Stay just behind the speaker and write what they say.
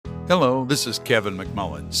Hello, this is Kevin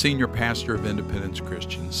McMullen, Senior Pastor of Independence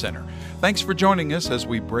Christian Center. Thanks for joining us as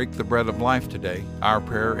we break the bread of life today. Our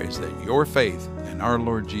prayer is that your faith in our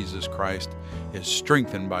Lord Jesus Christ is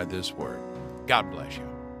strengthened by this word. God bless you.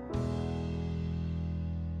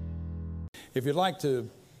 If you'd like to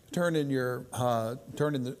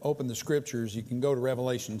open the scriptures, you can go to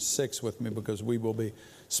Revelation 6 with me because we will be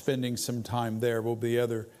spending some time there. Will be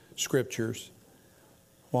other scriptures.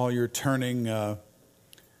 While you're turning,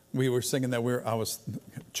 we were singing that I was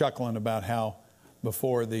chuckling about how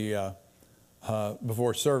before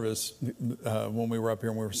service, when we were up here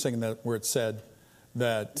and we were singing that where it said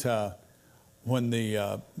that when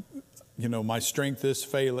my strength is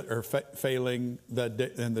failing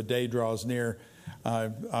and the day draws near,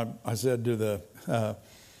 I said to the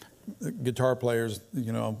guitar players,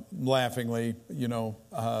 laughingly,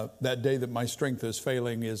 that day that my strength is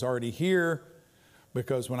failing is already here.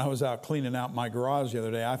 Because when I was out cleaning out my garage the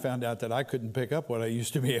other day, I found out that I couldn't pick up what I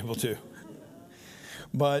used to be able to.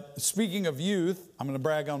 But speaking of youth, I'm going to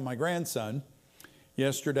brag on my grandson.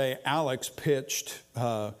 Yesterday, Alex pitched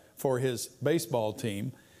for his baseball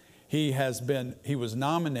team. He was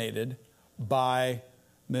nominated in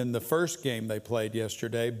the first game they played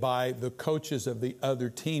yesterday by the coaches of the other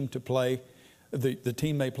team to play, the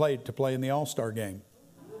team they played to play in the All-Star game.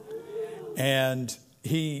 And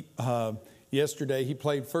yesterday, he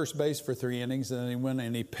played first base for 3 innings, and then he went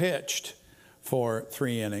and he pitched for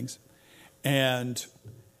 3 innings. And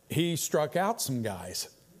he struck out some guys.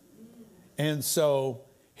 And so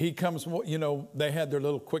he comes, they had their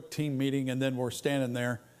little quick team meeting, and then we're standing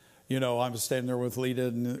there. I was standing there with Lita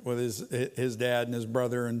and with his dad and his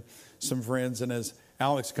brother and some friends. And as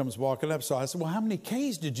Alex comes walking up, so I said, well, how many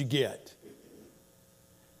Ks did you get?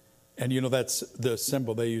 And, that's the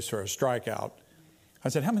symbol they use for a strikeout. I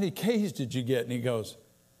said, how many Ks did you get? And he goes,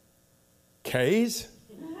 Ks?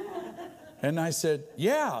 And I said,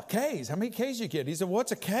 yeah, Ks. How many Ks did you get? He said,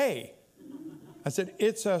 what's a K? I said,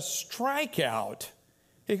 it's a strikeout.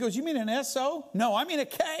 He goes, you mean an SO? No, I mean a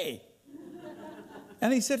K.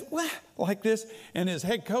 And he said, what? Like this. And his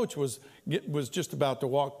head coach was just about to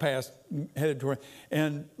walk past, headed toward.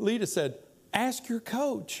 And Lita said, ask your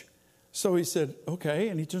coach. So he said, okay.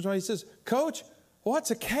 And he turns around, he says, Coach, what's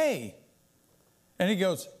a K? And he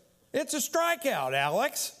goes, it's a strikeout,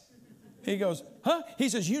 Alex. He goes, huh? He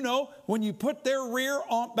says, when you put their rear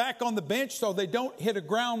back on the bench so they don't hit a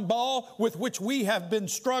ground ball with which we have been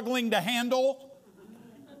struggling to handle.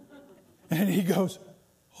 And he goes,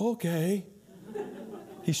 okay.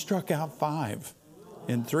 He struck out 5.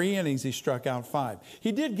 In 3 innings, he struck out 5.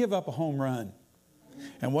 He did give up a home run.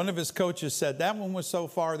 And one of his coaches said, that one was so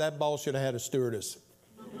far, that ball should have had a stewardess.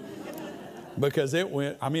 Because it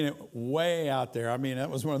went way out there. That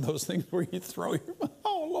was one of those things where you throw your,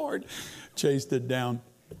 oh, Lord, chased it down.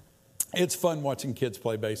 It's fun watching kids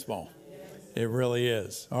play baseball. It really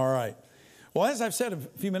is. All right. Well, as I've said a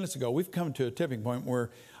few minutes ago, we've come to a tipping point where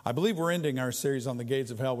I believe we're ending our series on the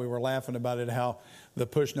gates of hell. We were laughing about it, how the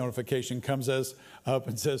push notification comes up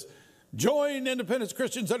and says, join Independence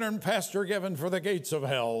Christian Center and Pastor Kevin for the gates of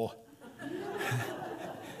hell.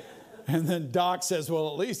 And then Doc says, well,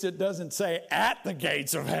 at least it doesn't say at the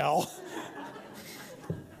gates of hell.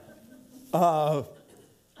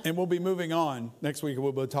 And we'll be moving on. Next week,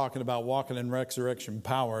 we'll be talking about walking in resurrection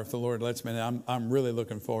power, if the Lord lets me. I'm really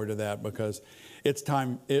looking forward to that because it's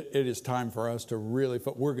time. It is time for us to really,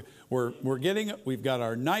 we're getting it. We've got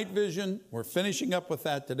our night vision. We're finishing up with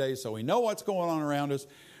that today, so we know what's going on around us.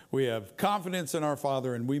 We have confidence in our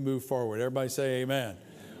Father, and we move forward. Everybody say amen.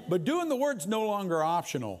 But doing the word's no longer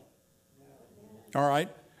optional. All right.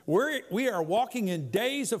 We are walking in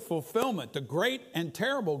days of fulfillment, the great and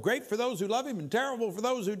terrible, great for those who love him and terrible for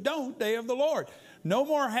those who don't, day of the Lord. No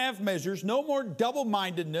more half measures, no more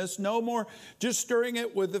double-mindedness, no more just stirring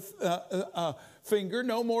it with a finger,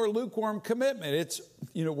 no more lukewarm commitment. It's,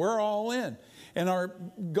 we're all in. And our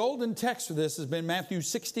golden text for this has been Matthew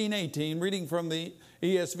 16:18, reading from the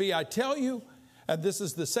ESV. I tell you, and this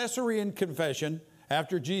is the Caesarean confession,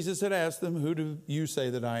 after Jesus had asked them, who do you say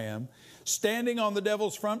that I am? Standing on the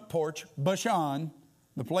devil's front porch, Bashan,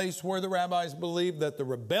 the place where the rabbis believed that the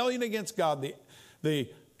rebellion against God, the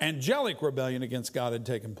angelic rebellion against God had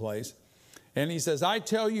taken place. And he says, I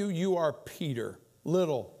tell you, you are Peter,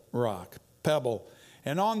 little rock, pebble.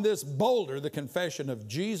 And on this boulder, the confession of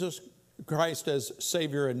Jesus Christ as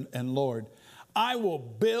Savior and Lord, I will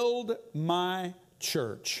build my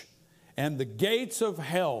church. And the gates of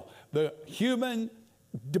hell, the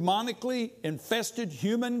demonically infested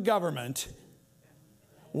human government,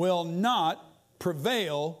 will not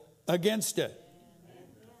prevail against it.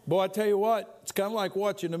 Boy, I tell you what, it's kind of like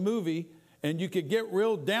watching a movie And you could get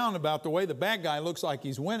real down about the way the bad guy looks like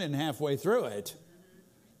he's winning halfway through it.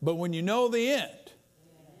 But when you know the end,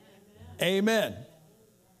 amen.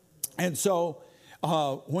 And so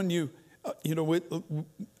when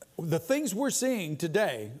the things we're seeing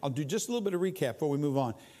today, I'll do just a little bit of recap before we move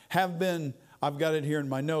on, have been, I've got it here in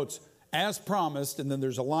my notes, as promised, and then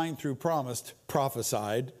there's a line through promised,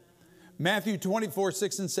 prophesied. Matthew 24,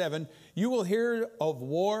 6 and 7, you will hear of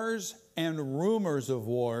wars and rumors of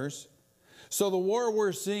wars. So the war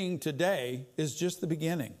we're seeing today is just the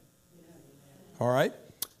beginning. All right?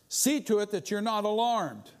 See to it that you're not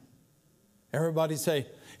alarmed. Everybody say,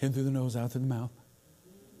 in through the nose, out through the mouth.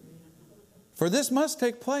 For this must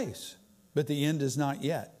take place, but the end is not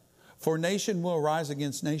yet. For nation will rise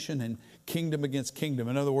against nation and kingdom against kingdom.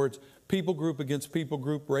 In other words, people group against people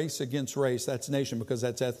group, race against race. That's nation because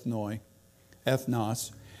that's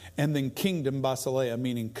ethnos. And then kingdom, basileia,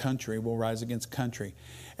 meaning country, will rise against country.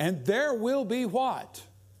 And there will be what?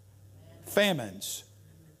 Famines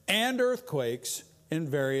and earthquakes in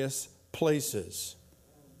various places.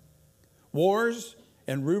 Wars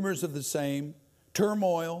and rumors of the same,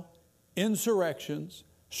 turmoil, insurrections,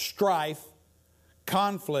 strife,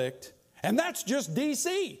 conflict, and that's just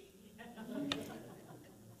DC.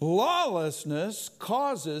 Lawlessness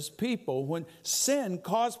causes people, when sin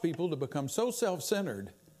causes people to become so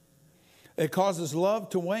self-centered, it causes love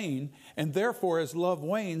to wane, and therefore as love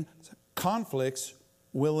wanes, conflicts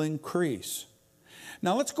will increase.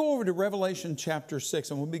 Now let's go over to Revelation chapter 6,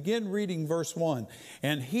 and we'll begin reading verse 1.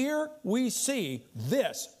 And here we see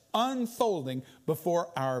this unfolding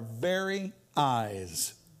before our very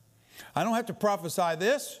eyes. I don't have to prophesy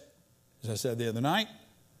this. As I said the other night,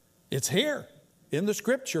 it's here in the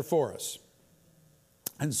scripture for us.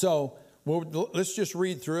 And so let's just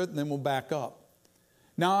read through it and then we'll back up.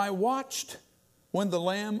 Now I watched when the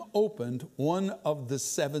Lamb opened one of the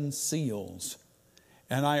 7 seals,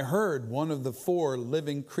 and I heard one of the 4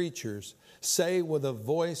 living creatures say with a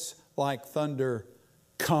voice like thunder,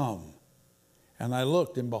 "Come." And I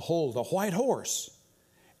looked, and behold, a white horse,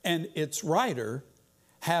 and its rider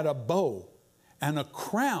had a bow, and a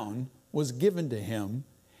crown was given to him,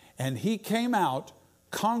 and he came out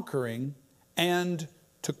conquering and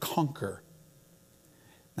to conquer.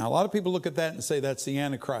 Now, a lot of people look at that and say that's the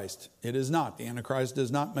Antichrist. It is not. The Antichrist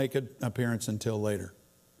does not make an appearance until later.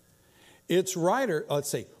 Its rider, let's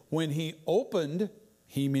see, when he opened,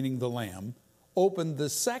 he meaning the Lamb, opened the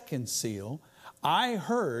 2nd seal, I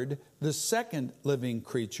heard the 2nd living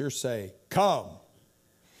creature say, "Come."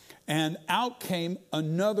 And out came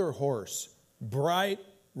another horse, bright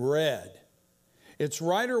red. Its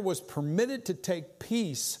rider was permitted to take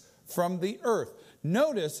peace from the earth.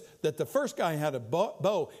 Notice that the first guy had a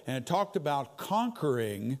bow, and it talked about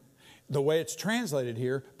conquering the way it's translated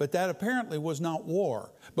here, but that apparently was not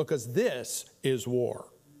war, because this is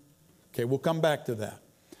war. Okay, we'll come back to that.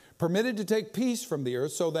 Permitted to take peace from the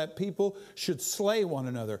earth so that people should slay one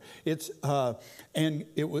another.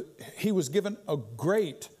 He was given a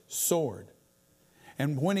great sword.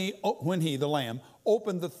 And when he, the Lamb,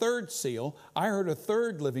 opened the 3rd seal, I heard a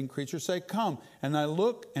 3rd living creature say, "Come." And I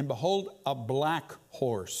looked, and behold, a black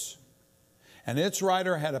horse. And its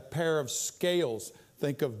rider had a pair of scales,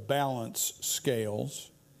 think of balance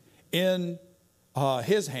scales, in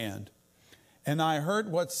his hand. And I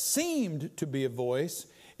heard what seemed to be a voice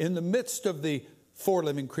in the midst of the 4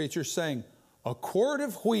 living creatures saying, "A quart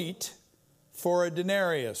of wheat for a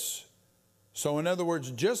denarius." So in other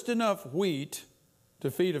words, just enough wheat to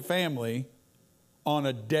feed a family on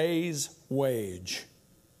a day's wage.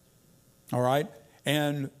 All right?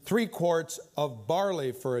 And 3 quarts of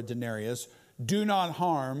barley for a denarius. Do not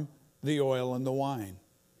harm the oil and the wine.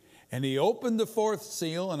 And he opened the 4th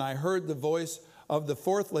seal, and I heard the voice of the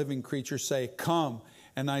 4th living creature say, "Come."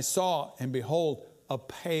 And I saw, and behold, a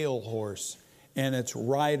pale horse, and its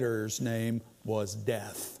rider's name was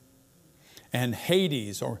Death. And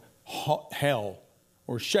Hades, or hell,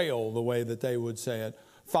 or Sheol, the way that they would say it,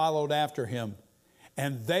 followed after him.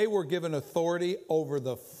 And they were given authority over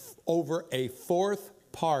a 4th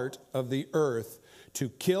part of the earth to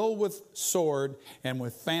kill with sword and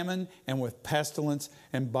with famine and with pestilence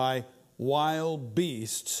and by wild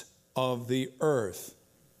beasts of the earth.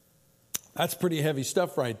 That's pretty heavy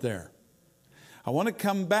stuff right there. I want to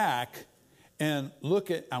come back and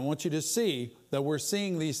I want you to see that we're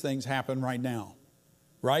seeing these things happen right now.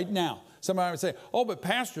 Right now. Somebody would say, "Oh, but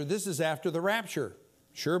Pastor, this is after the rapture."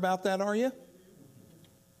 Sure about that, are you?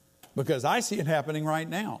 Because I see it happening right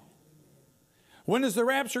now. When is the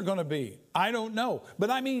rapture going to be? I don't know. But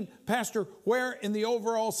I mean, Pastor, where in the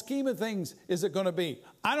overall scheme of things is it going to be?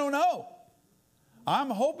 I don't know. I'm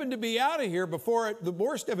hoping to be out of here before the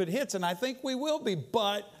worst of it hits, and I think we will be,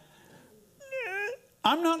 but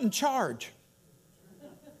I'm not in charge.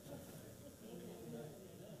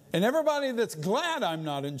 And everybody that's glad I'm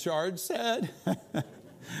not in charge said,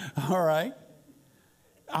 all right.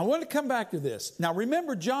 I want to come back to this. Now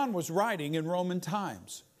remember, John was writing in Roman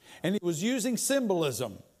times, and he was using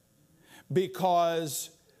symbolism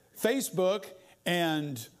because Facebook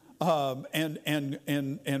and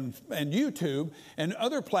YouTube and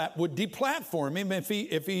other would deplatform him if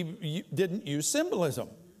he didn't use symbolism.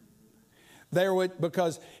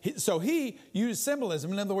 So he used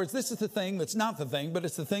symbolism. In other words, this is the thing that's not the thing, but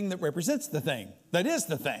it's the thing that represents the thing that is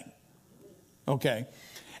the thing. Okay,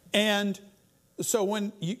 and so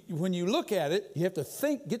when you look at it, you have to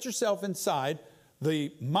get yourself inside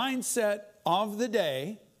the mindset of the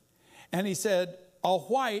day. And he said, a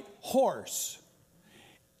white horse.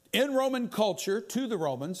 In Roman culture, to the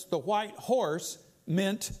Romans, the white horse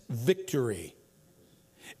meant victory.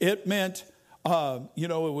 It meant, it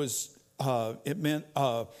meant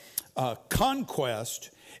conquest.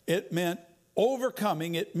 It meant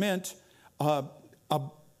overcoming. It meant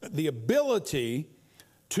the ability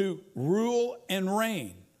to rule and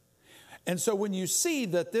reign. And so when you see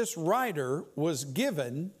that this writer was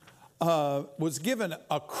given a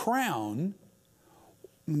crown.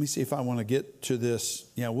 Let me see if I want to get to this.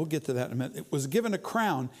 Yeah, we'll get to that in a minute. It was given a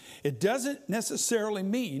crown. It doesn't necessarily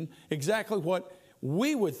mean exactly what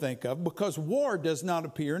we would think of, because war does not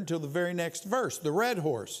appear until the very next verse, the red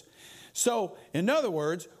horse. So, in other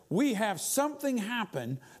words, we have something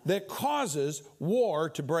happen that causes war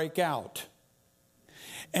to break out.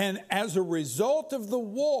 And as a result of the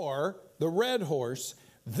war, the red horse,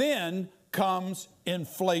 then comes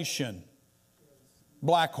inflation,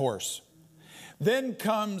 black horse. Then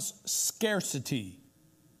comes scarcity.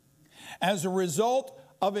 As a result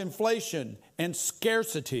of inflation and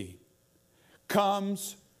scarcity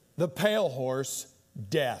comes the pale horse,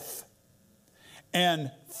 death.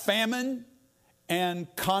 And famine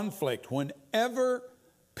and conflict. Whenever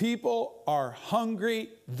people are hungry,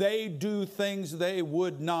 they do things they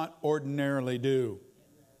would not ordinarily do.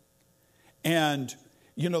 And,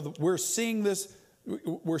 we're seeing this.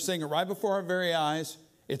 We're seeing it right before our very eyes.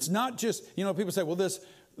 It's not just, people say, well, this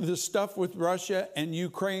stuff with Russia and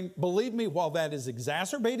Ukraine, believe me, while that is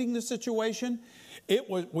exacerbating the situation,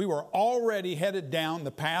 we were already headed down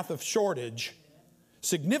the path of shortage,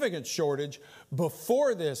 significant shortage,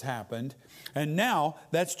 before this happened. And now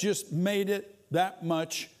that's just made it that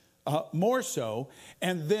much more so.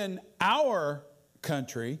 And then our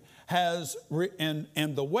country has,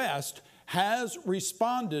 and the West has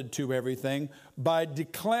responded to everything by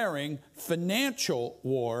declaring financial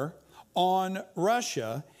war on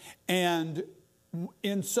Russia. And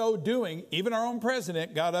in so doing, even our own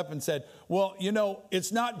president got up and said, well,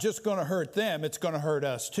 it's not just going to hurt them, it's going to hurt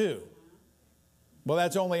us too. Well,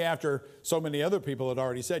 that's only after so many other people had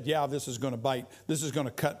already said, yeah, this is going to bite, this is going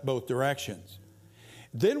to cut both directions.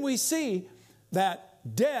 Then we see that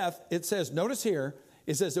death, it says, notice here,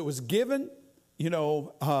 it says it was given,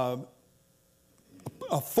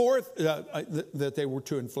 a fourth, that they were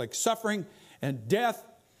to inflict suffering and death,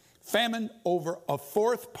 famine over a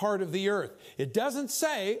fourth part of the earth. It doesn't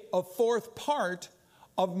say a fourth part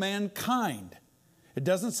of mankind. It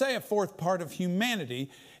doesn't say a fourth part of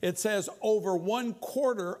humanity. It says over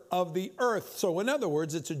 1/4 of the earth. So in other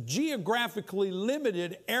words, it's a geographically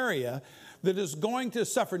limited area that is going to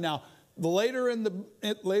suffer. Now, later in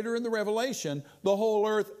the Revelation, the whole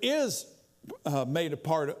earth is made a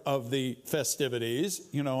part of the festivities,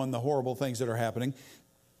 and the horrible things that are happening.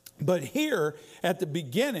 But here, at the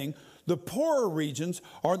beginning, the poorer regions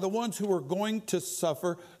are the ones who are going to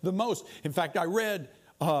suffer the most. In fact, I read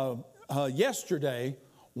yesterday,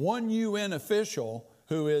 one UN official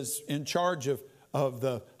who is in charge of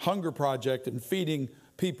the Hunger Project and feeding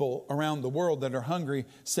people around the world that are hungry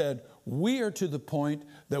said, we are to the point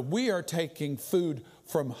that we are taking food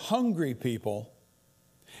from hungry people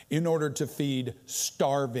in order to feed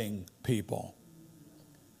starving people.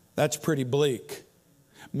 That's pretty bleak.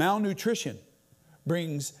 Malnutrition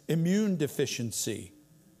brings immune deficiency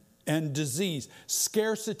and disease.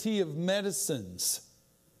 Scarcity of medicines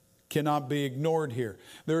cannot be ignored here.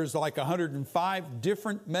 There's like 105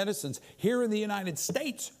 different medicines here in the United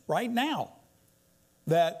States right now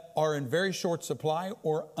that are in very short supply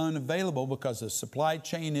or unavailable because of supply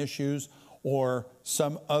chain issues or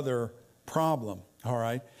some other problem. All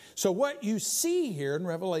right. So what you see here in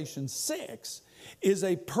Revelation 6 is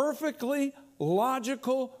a perfectly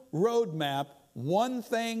logical roadmap, one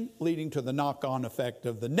thing leading to the knock-on effect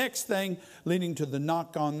of the next thing, leading to the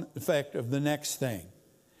knock-on effect of the next thing.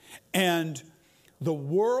 And the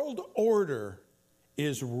world order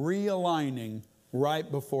is realigning right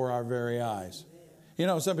before our very eyes. You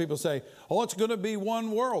know, some people say, oh, it's going to be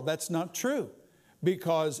one world. That's not true.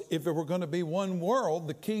 Because if it were going to be one world,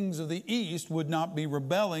 the kings of the East would not be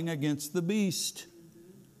rebelling against the beast.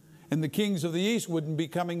 And the kings of the East wouldn't be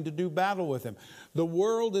coming to do battle with him. The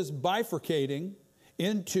world is bifurcating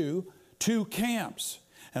into two camps.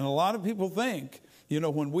 And a lot of people think, you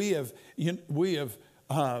know, when we have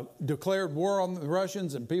declared war on the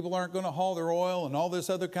Russians and people aren't going to haul their oil and all this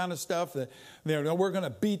other kind of stuff, that we're going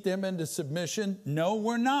to beat them into submission. No,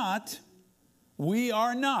 we're not. We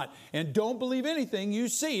are not. And don't believe anything you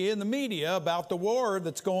see in the media about the war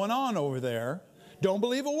that's going on over there. Don't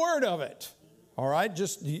believe a word of it. All right?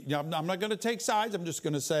 I'm not going to take sides. I'm just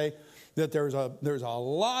going to say that there's a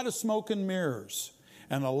lot of smoke and mirrors,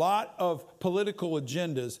 and a lot of political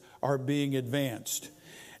agendas are being advanced.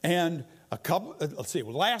 And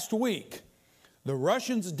last week, the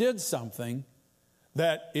Russians did something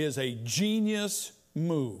that is a genius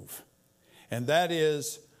move. And that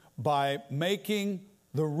is by making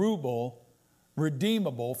the ruble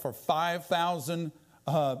redeemable for 5,000.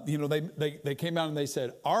 They came out and they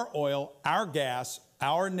said, our oil, our gas,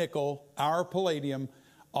 our nickel, our palladium,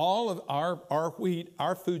 all of our wheat,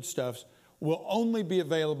 our foodstuffs will only be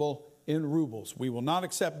available in rubles. We will not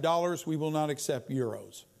accept dollars. We will not accept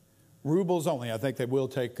euros. Rubles only. I think they will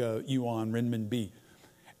take yuan, renminbi.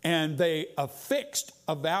 And they affixed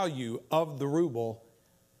a value of the ruble,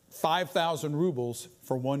 5,000 rubles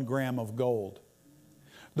for 1 gram of gold.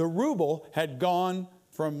 The ruble had gone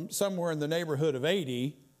from somewhere in the neighborhood of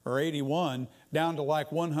 80 or 81 down to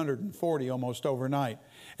like 140 almost overnight.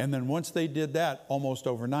 And then once they did that almost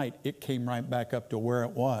overnight, it came right back up to where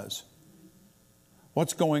it was.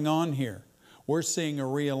 What's going on here? We're seeing a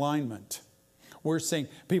realignment. We're seeing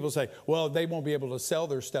people say, well, they won't be able to sell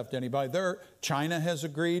their stuff to anybody. China has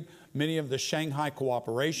agreed. Many of the Shanghai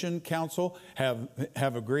Cooperation Council have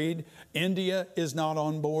agreed. India is not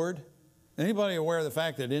on board. Anybody aware of the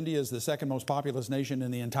fact that India is the second most populous nation in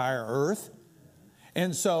the entire earth?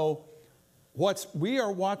 And so what we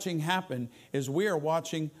are watching happen is we are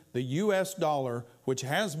watching the U.S. dollar, which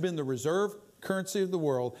has been the reserve currency of the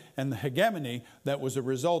world, and the hegemony that was a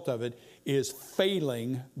result of it is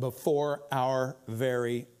failing before our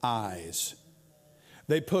very eyes.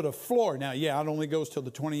 They put a floor. Now, it only goes till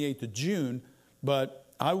the 28th of June, but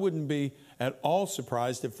I wouldn't be at all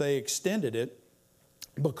surprised if they extended it,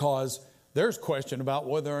 because there's question about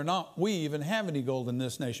whether or not we even have any gold in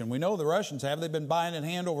this nation. We know the Russians have. They've been buying it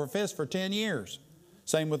hand over fist for 10 years.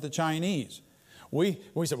 Same with the Chinese. We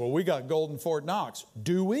said, well, we got gold in Fort Knox.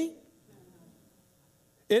 Do we?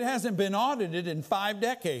 It hasn't been audited in 5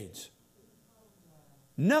 decades.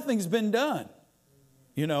 Nothing's been done.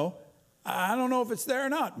 You know, I don't know if it's there or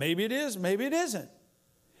not. Maybe it is, maybe it isn't.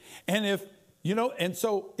 And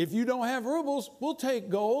so if you don't have rubles, we'll take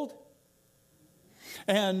gold.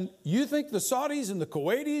 And you think the Saudis and the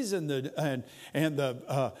Kuwaitis and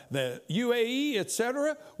the UAE,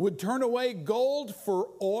 etc., would turn away gold for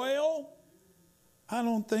oil? I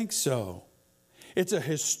don't think so. It's a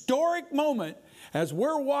historic moment as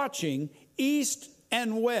we're watching East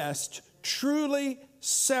and West truly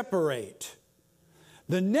separate.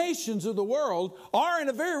 The nations of the world are, in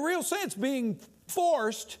a very real sense, being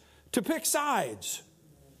forced to pick sides.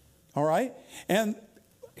 All right? And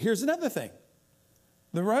here's another thing.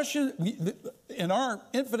 In our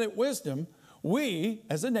infinite wisdom, we,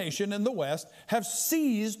 as a nation in the West, have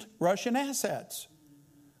seized Russian assets.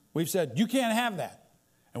 We've said, you can't have that.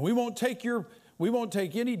 And we won't take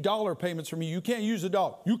any dollar payments from you. You can't use a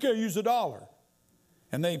dollar. You can't use a dollar.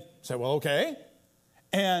 And they say, well, okay.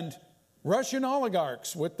 And Russian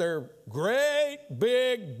oligarchs with their great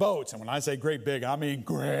big boats. And when I say great big, I mean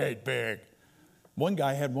great big. One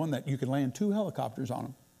guy had one that you could land 2 helicopters on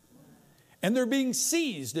them. And they're being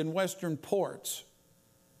seized in Western ports.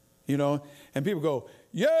 You know, and people go,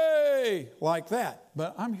 yay, like that.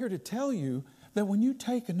 But I'm here to tell you that when you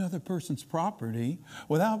take another person's property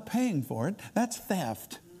without paying for it, that's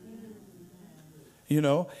theft. You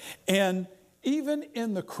know, and even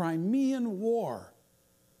in the Crimean War,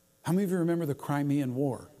 how many of you remember the Crimean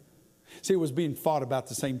War? See, it was being fought about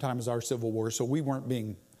the same time as our Civil War, so we weren't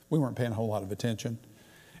paying a whole lot of attention.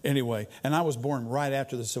 Anyway, and I was born right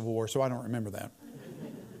after the Civil War, so I don't remember that.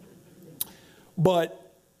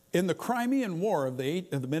 But in the Crimean War of the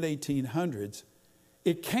mid-1800s,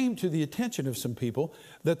 it came to the attention of some people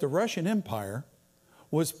that the Russian Empire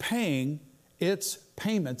was paying its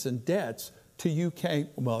payments and debts to UK,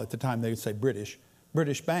 well, at the time they would say British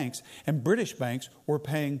banks, and British banks were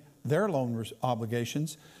paying their loan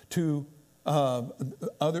obligations to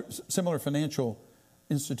other similar financial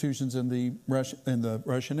institutions in the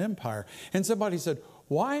Russian Empire. And somebody said,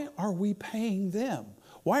 why are we paying them?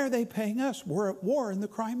 Why are they paying us? We're at war in the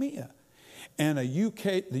Crimea. And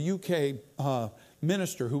the UK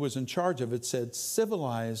minister who was in charge of it said,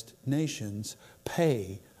 civilized nations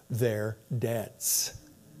pay their debts.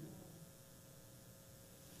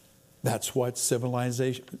 That's what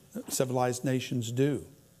civilized nations do.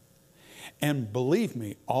 And believe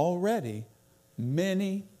me, already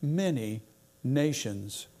many, many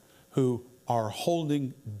nations who are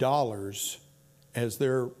holding dollars as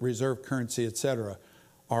their reserve currency, etc.,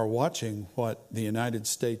 are watching what the United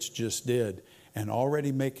States just did and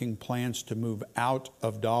already making plans to move out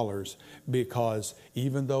of dollars, because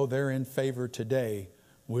even though they're in favor today,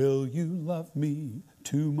 will you love me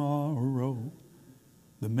tomorrow?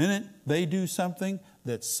 The minute they do something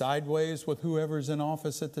that's sideways with whoever's in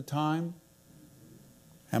office at the time,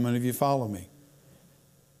 how many of you follow me?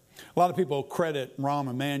 A lot of people credit Rahm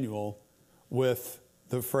Emanuel with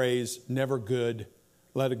the phrase, never good,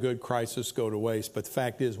 let a good crisis go to waste. But the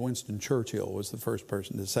fact is, Winston Churchill was the first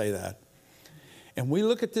person to say that. And we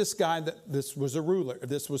look at this guy, that this was a ruler.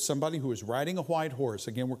 This was somebody who was riding a white horse.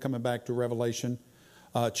 Again, we're coming back to Revelation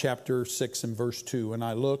chapter 6 and verse 2. And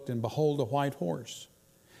I looked, and behold, a white horse.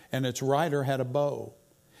 And its rider had a bow.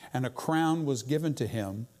 And a crown was given to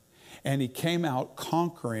him. And he came out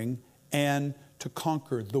conquering and to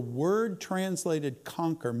conquer. The word translated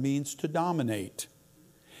conquer means to dominate.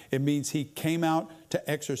 It means he came out to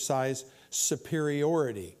exercise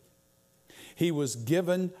superiority. He was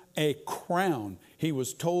given a crown. He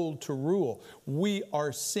was told to rule. We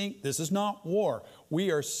are seeing, this is not war.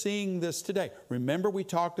 We are seeing this today. Remember we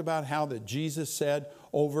talked about how that Jesus said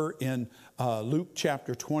over in Luke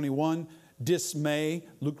chapter 21, dismay,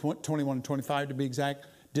 Luke 21 and 25 to be exact,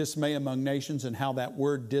 dismay among nations, and how that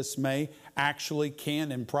word dismay actually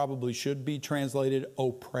can and probably should be translated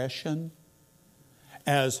oppression.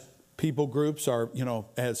 As people groups are,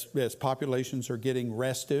 as populations are getting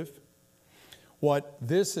restive. What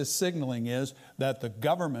this is signaling is that the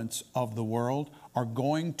governments of the world are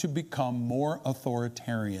going to become more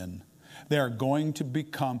authoritarian. They are going to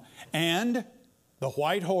become, and the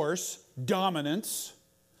white horse, dominance,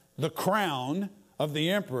 the crown of the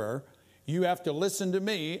emperor, you have to listen to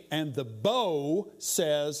me, and the bow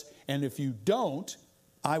says, and if you don't,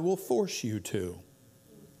 I will force you to.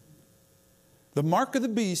 The mark of the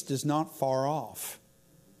beast is not far off.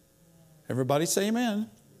 Everybody say amen.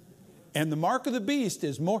 And the mark of the beast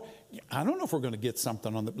is more, I don't know if we're going to get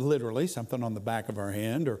something on literally something on the back of our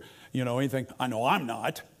hand or, anything. I know I'm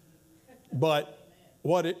not. But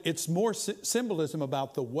it's more symbolism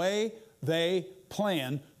about the way they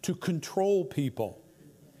plan to control people.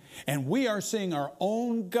 And we are seeing our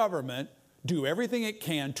own government do everything it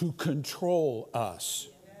can to control us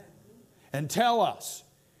and tell us,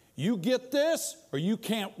 you get this or you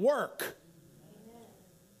can't work.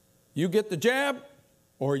 You get the jab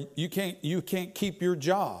or you can't keep your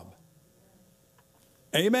job.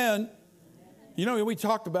 Amen. We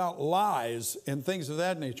talked about lies and things of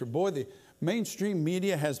that nature. Boy, the mainstream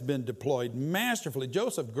media has been deployed masterfully.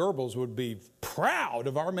 Joseph Goebbels would be proud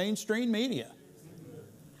of our mainstream media.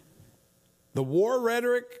 The war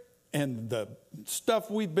rhetoric and the stuff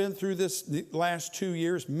we've been through the last 2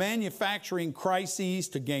 years, manufacturing crises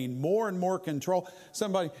to gain more and more control.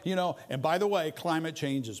 Somebody, and by the way, climate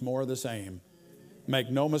change is more of the same. Make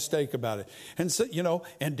no mistake about it. And so,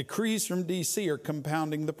 and decrees from D.C. are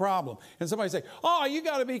compounding the problem. And somebody say, oh, you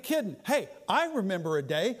got to be kidding. Hey, I remember a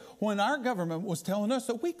day when our government was telling us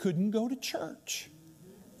that we couldn't go to church.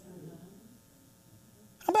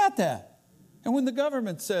 How about that? And when the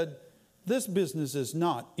government said, this business is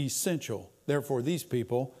not essential, therefore these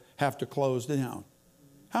people have to close down.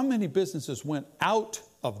 How many businesses went out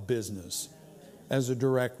of business as a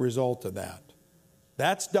direct result of that?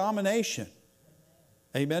 That's domination.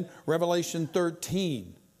 Amen. Revelation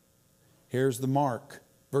 13. Here's the mark,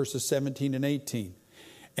 verses 17 and 18.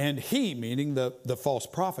 And he, meaning the false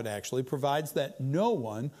prophet actually, provides that no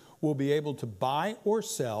one will be able to buy or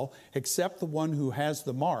sell except the one who has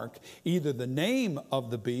the mark, either the name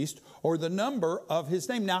of the beast or the number of his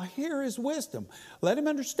name. Now here is wisdom. Let him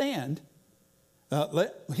understand.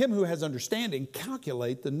 Let him who has understanding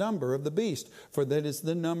calculate the number of the beast, for that is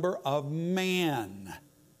the number of man.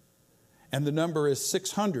 And the number is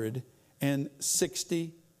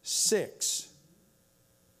 666.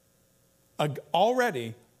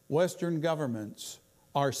 Already, Western governments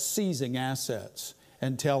are seizing assets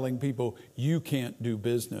and telling people, you can't do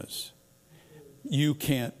business. You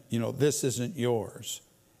can't, this isn't yours.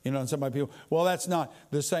 And some people, well, that's not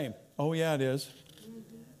the same. Oh, yeah, it is.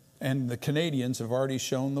 And the Canadians have already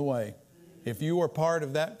shown the way. If you were part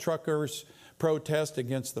of that truckers' protest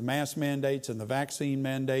against the mask mandates and the vaccine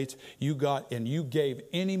mandates, you gave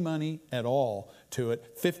any money at all to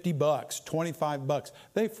it, $50, $25,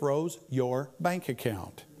 they froze your bank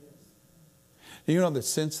account. Do you know that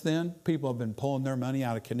since then, people have been pulling their money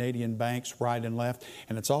out of Canadian banks right and left,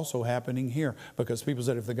 and it's also happening here because people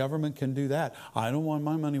said, if the government can do that, I don't want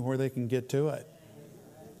my money where they can get to it.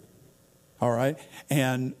 All right?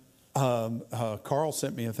 And Carl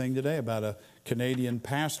sent me a thing today about a Canadian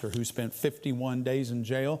pastor who spent 51 days in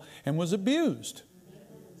jail and was abused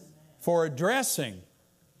for addressing,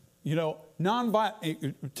 telling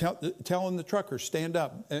the truckers, stand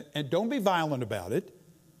up and don't be violent about it.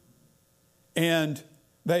 And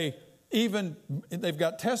they've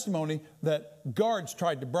got testimony that guards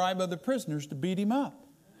tried to bribe other prisoners to beat him up.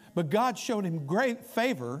 But God showed him great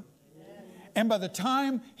favor. And by the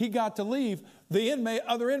time he got to leave, the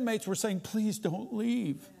other inmates were saying, please don't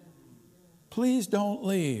leave. Please don't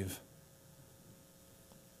leave.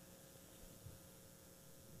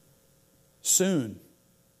 Soon.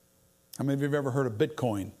 How many of you have ever heard of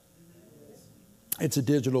Bitcoin? It's a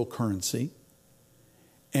digital currency.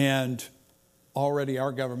 And already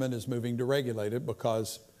our government is moving to regulate it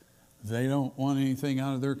because they don't want anything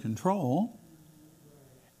out of their control.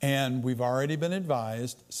 And we've already been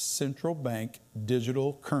advised central bank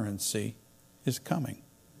digital currency is coming.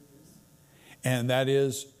 And that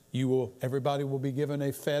is, everybody will be given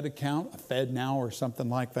a Fed account, a Fed Now or something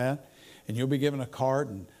like that. And you'll be given a card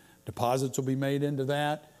and deposits will be made into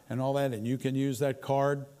that and all that. And you can use that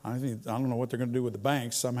card. I don't know what they're going to do with the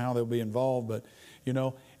banks. Somehow they'll be involved, but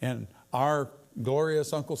and our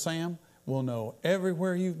glorious Uncle Sam will know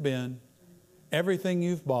everywhere you've been, everything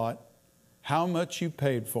you've bought, how much you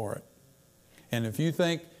paid for it. And if you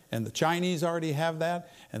think, and the Chinese already have that,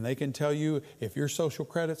 and they can tell you if your social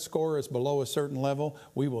credit score is below a certain level,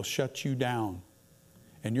 we will shut you down.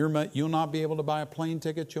 And you'll not be able to buy a plane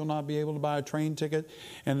ticket, you'll not be able to buy a train ticket.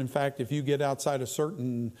 And in fact, if you get outside a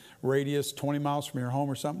certain radius, 20 miles from your home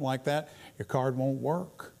or something like that, your card won't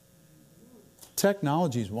work.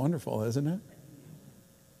 Technology is wonderful, isn't it?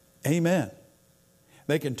 Amen.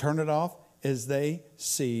 They can turn it off as they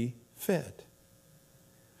see fit.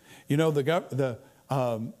 The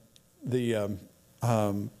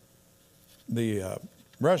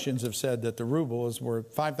Russians have said that the ruble is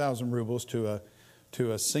worth 5,000 rubles to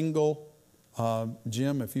a single.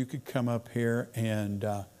 Jim, if you could come up here, and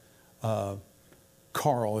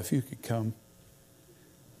Carl, if you could come.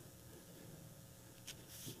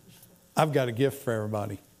 I've got a gift for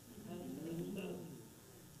everybody.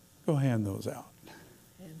 Go hand those out.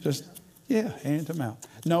 Hand them out.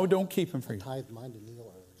 No, don't keep them for you. Tithe mine to Neil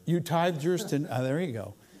earlier. You tithed yours to, there you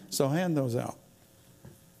go. So hand those out.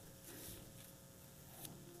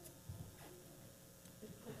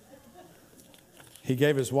 He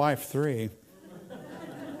gave his wife 3.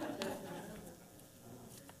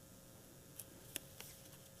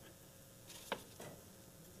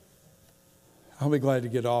 I'll be glad to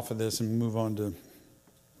get off of this and move on to,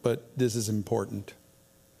 but this is important.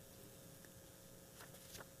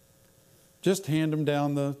 Just hand them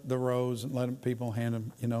down the rows and let people hand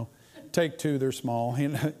them, Take 2, they're small.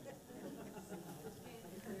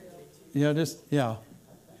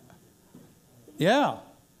 Yeah.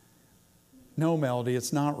 No, Melody,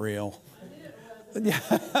 it's not real.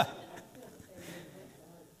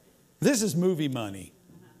 This is movie money.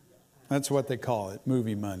 That's what they call it,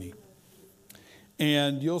 movie money.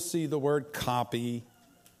 And you'll see the word copy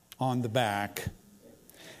on the back.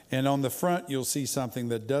 And on the front, you'll see something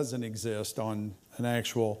that doesn't exist on an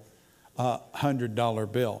actual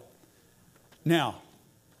 $100 bill. Now,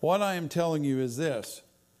 what I am telling you is this,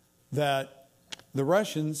 that the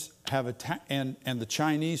Russians have and the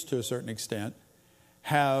Chinese to a certain extent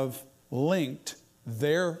have linked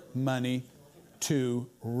their money to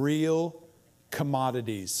real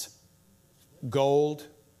commodities, gold,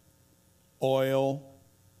 oil,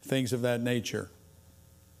 things of that nature.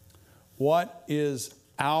 What is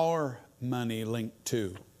our money linked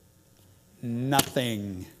to?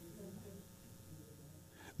 Nothing.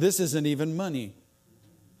 This isn't even money.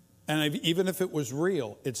 And even if it was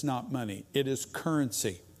real, it's not money. It is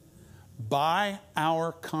currency. By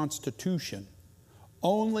our Constitution,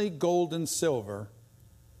 only gold and silver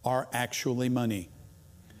are actually money.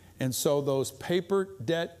 And so those paper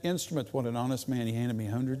debt instruments, what an honest man, he handed me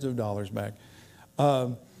hundreds of dollars back.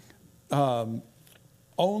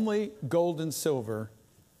 Only gold and silver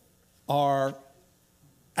are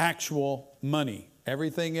actual money.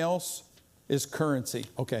 Everything else is currency.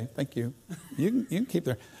 Okay, thank you. You can keep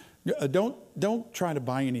there. Don't try to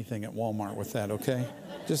buy anything at Walmart with that, okay?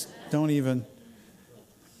 Just don't even.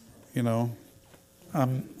 you know, I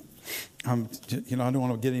don't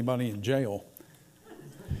want to get anybody in jail.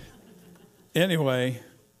 Anyway,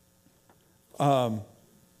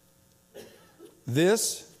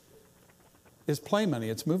 this is play money.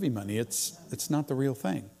 It's movie money. It's not the real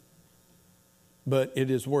thing. But it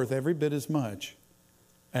is worth every bit as much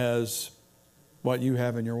as what you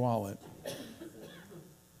have in your wallet.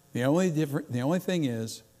 The only thing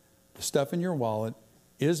is, the stuff in your wallet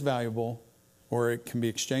is valuable, or it can be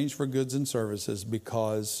exchanged for goods and services,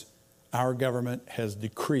 because our government has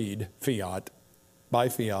decreed by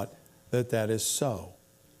fiat, that is so.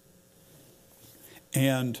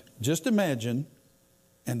 And just imagine,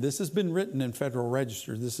 and this has been written in Federal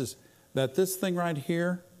Register, this thing right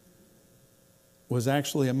here was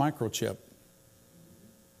actually a microchip.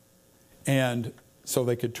 And so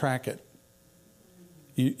they could track it.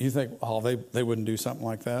 You think, oh, they wouldn't do something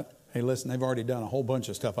like that? Hey, listen, they've already done a whole bunch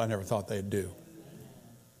of stuff I never thought they'd do.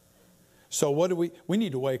 So what do we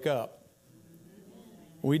need to wake up.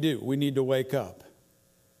 We do. We need to wake up.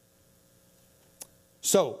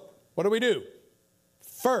 So, what do?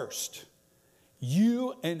 First,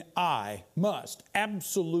 you and I must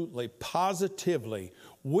absolutely, positively,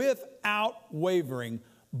 without wavering,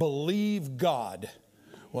 believe God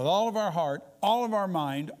with all of our heart, all of our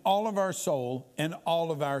mind, all of our soul, and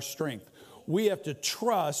all of our strength. We have to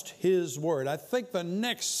trust His Word. I think the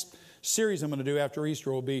next series I'm going to do after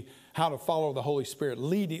Easter will be how to follow the Holy Spirit,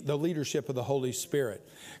 the leadership of the Holy Spirit.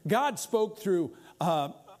 God spoke through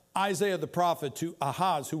Isaiah the prophet to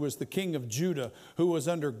Ahaz, who was the king of Judah, who was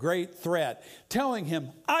under great threat, telling him,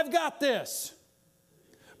 I've got this.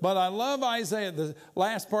 But I love Isaiah, the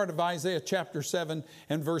last part of Isaiah chapter 7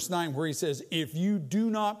 and verse 9, where he says, if you do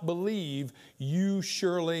not believe, you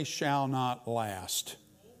surely shall not last.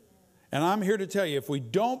 And I'm here to tell you, if we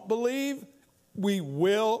don't believe, we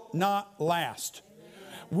will not last.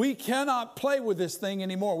 We cannot play with this thing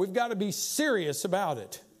anymore. We've got to be serious about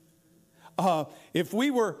it. If we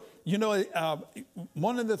were,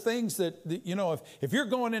 one of the things that if you're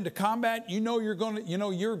going into combat,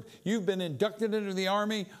 you've been inducted into the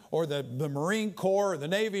Army or the Marine Corps or the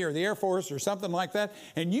Navy or the Air Force or something like that,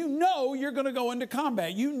 and you're going to go into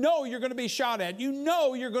combat. You're going to be shot at.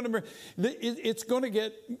 You're going to, it's going to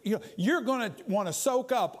get, you're going to want to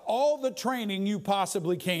soak up all the training you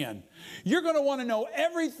possibly can. You're going to want to know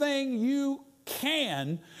everything you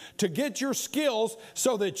can to get your skills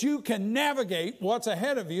so that you can navigate what's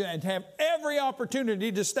ahead of you and have every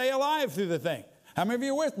opportunity to stay alive through the thing. How many of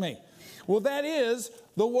you are with me? Well, that is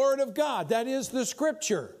the Word of God. That is the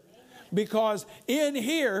Scripture. Because in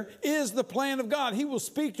here is the plan of God. He will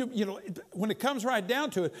speak to, when it comes right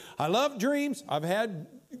down to it. I love dreams. I've had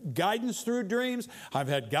guidance through dreams. I've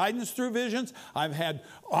had guidance through visions. I've had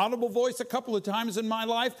audible voice a couple of times in my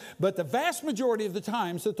life. But the vast majority of the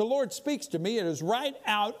times that the Lord speaks to me, it is right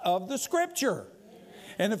out of the Scripture.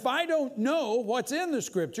 And if I don't know what's in the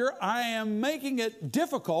Scripture, I am making it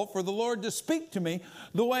difficult for the Lord to speak to me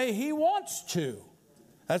the way He wants to.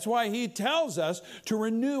 That's why He tells us to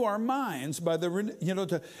renew our minds by the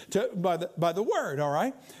Word, all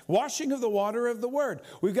right? Washing of the water of the Word.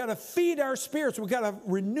 We've got to feed our spirits. We've got to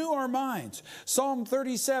renew our minds. Psalm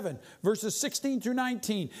 37, verses 16 through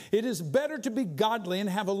 19. It is better to be godly and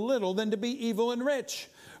have a little than to be evil and rich.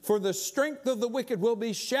 For the strength of the wicked will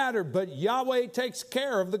be shattered, but Yahweh takes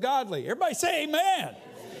care of the godly. Everybody say amen. Amen.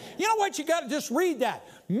 You know what? You got to just read that.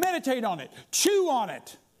 Meditate on it. Chew on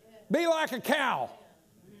it. Be like a cow.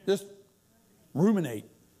 Just ruminate.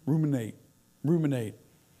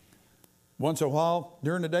 Once in a while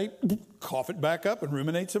during the day, cough it back up and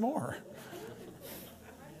ruminate some more.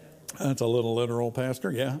 That's a little literal, Pastor,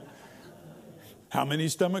 yeah. How many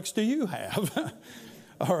stomachs do you have?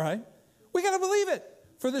 All right. We got to believe it.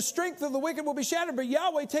 For the strength of the wicked will be shattered, but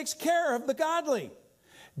Yahweh takes care of the godly.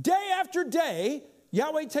 Day after day,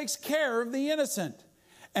 Yahweh takes care of the innocent.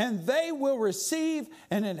 And they will receive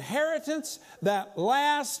an inheritance that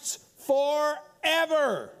lasts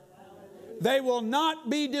forever. They will not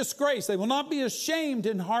be disgraced. They will not be ashamed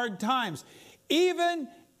in hard times. Even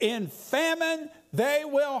in famine, they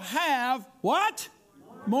will have what?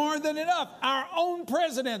 More than enough. Our own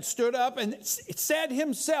president stood up and said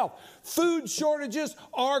himself, food shortages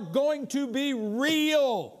are going to be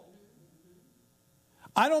real.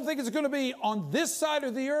 I don't think it's going to be on this side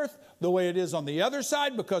of the earth the way it is on the other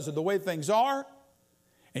side because of the way things are.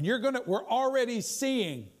 And we're already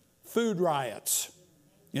seeing food riots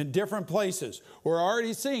in different places. We're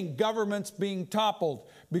already seeing governments being toppled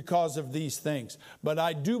because of these things. But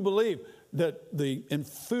I do believe that the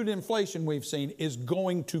food inflation we've seen is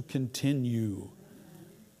going to continue.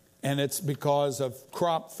 And it's because of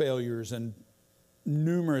crop failures and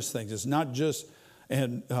numerous things. It's not just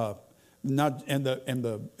and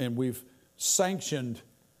we've sanctioned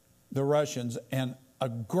the Russians and a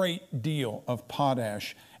great deal of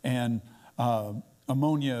potash and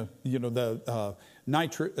ammonia, the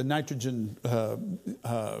nitrogen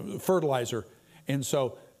fertilizer. And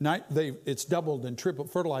so it's doubled and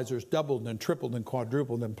tripled. Fertilizers doubled and tripled and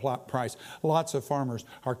quadrupled in price. Lots of farmers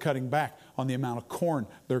are cutting back on the amount of corn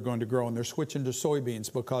they're going to grow, and they're switching to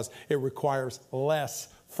soybeans because it requires less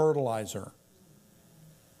fertilizer.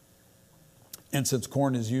 And since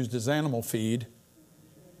corn is used as animal feed,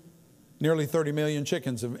 nearly 30 million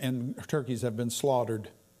chickens and turkeys have been slaughtered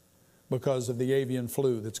because of the avian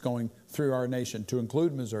flu that's going through our nation, to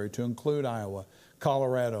include Missouri, to include Iowa,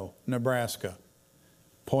 Colorado, Nebraska,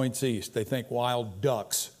 points east. They think wild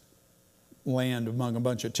ducks land among a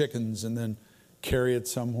bunch of chickens and then carry it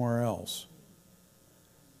somewhere else.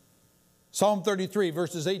 Psalm 33,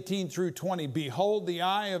 verses 18 through 20. Behold, the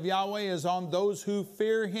eye of Yahweh is on those who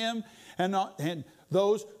fear him and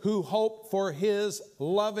those who hope for his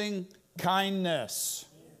loving kindness.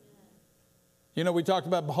 You know, we talked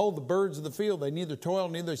about, behold, the birds of the field, they neither toil,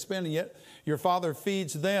 neither spin, and yet your Father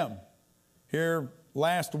feeds them. Here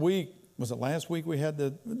last week, was it last week we had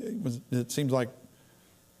it seems like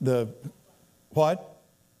the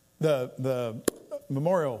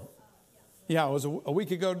memorial. Yeah, it was a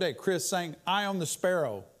week ago today. Chris sang, Eye on the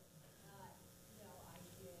Sparrow.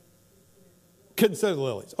 Consider the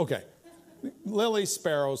lilies. Okay. Lilies,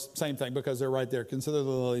 sparrows, same thing, because they're right there. Consider the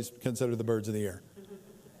lilies, consider the birds of the air.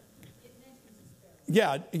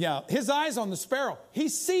 Yeah. His eyes on the sparrow. He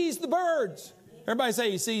sees the birds. Everybody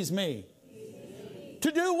say, he sees me.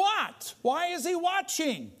 To do what? Why is he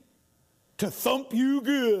watching? To thump you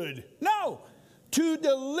good. No. To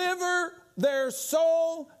deliver their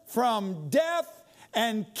soul from death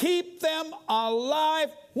and keep them alive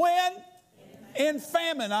when? In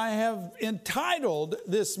famine. I have entitled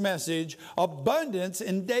this message, Abundance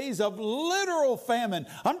in Days of Literal Famine.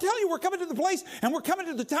 I'm telling you, we're coming to the place and we're coming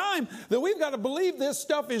to the time that we've got to believe this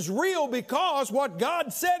stuff is real, because what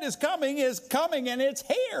God said is coming and it's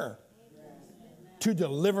here. To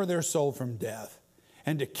deliver their soul from death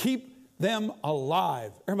and to keep them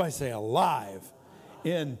alive. Everybody say alive.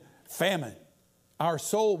 In famine. Our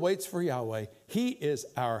soul waits for Yahweh. He is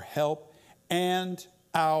our help and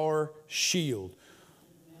our shield.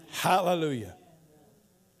 Hallelujah.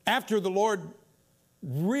 After the Lord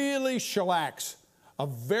really shellacks a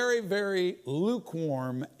very, very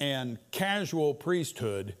lukewarm and casual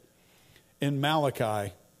priesthood in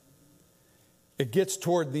Malachi, it gets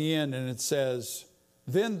toward the end and it says,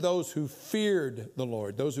 then those who feared the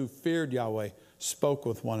Lord, those who feared Yahweh, spoke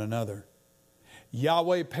with one another.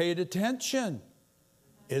 Yahweh paid attention.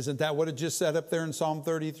 Isn't that what it just said up there in Psalm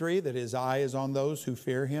 33? That his eye is on those who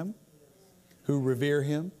fear him, who revere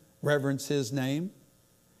him, reverence his name.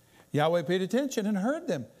 Yahweh paid attention and heard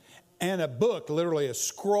them. And a book, literally a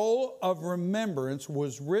scroll of remembrance,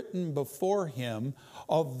 was written before him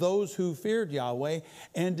of those who feared Yahweh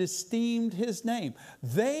and esteemed his name.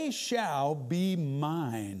 They shall be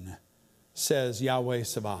mine, says Yahweh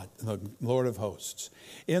Sabaoth, the Lord of hosts.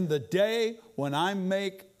 In the day when I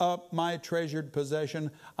make up my treasured possession,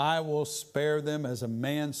 I will spare them as a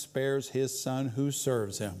man spares his son who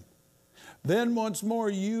serves him. Then once more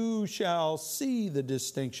you shall see the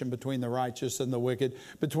distinction between the righteous and the wicked,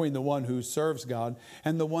 between the one who serves God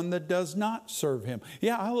and the one that does not serve him.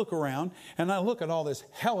 Yeah, I look around and I look at all this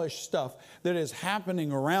hellish stuff that is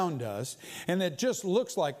happening around us, and it just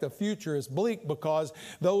looks like the future is bleak because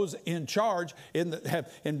those in charge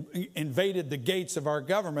have invaded the gates of our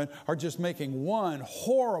government are just making one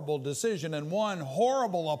horrible decision and one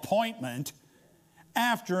horrible appointment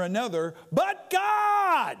after another. But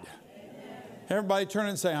God! Everybody turn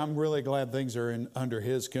and say, I'm really glad things are under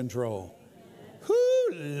his control.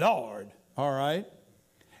 Whoo, Lord. All right.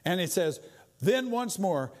 And it says, then once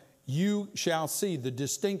more, you shall see the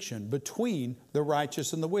distinction between the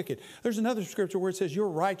righteous and the wicked. There's another scripture where it says, your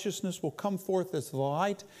righteousness will come forth as the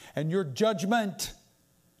light and your judgment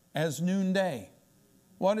as noonday.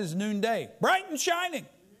 What is noonday? Bright and shining.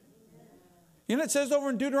 You know, it says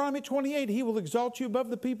over in Deuteronomy 28, he will exalt you above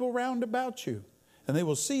the people round about you. And they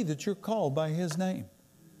will see that you're called by his name.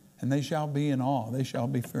 And they shall be in awe. They shall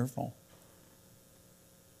be fearful.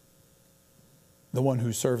 The one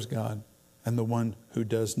who serves God and the one who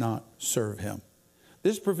does not serve him.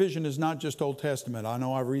 This provision is not just Old Testament. I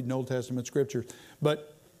know I read in Old Testament scriptures.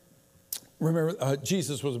 But remember,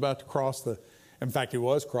 Jesus was about to cross in fact, he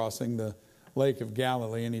was crossing the Lake of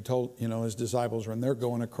Galilee. And he told, his disciples when they're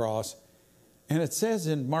going across. And it says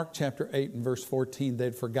in Mark chapter 8 and verse 14,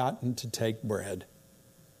 they'd forgotten to take bread.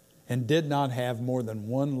 and did not have more than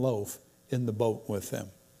one loaf in the boat with them.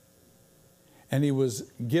 And he was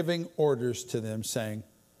giving orders to them saying,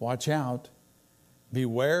 watch out,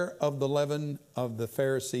 beware of the leaven of the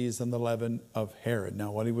Pharisees and the leaven of Herod.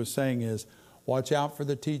 Now what he was saying is, watch out for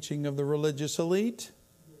the teaching of the religious elite.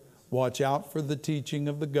 Watch out for the teaching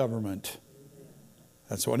of the government.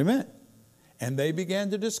 That's what he meant. And they began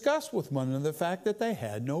to discuss with one another the fact that they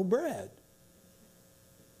had no bread.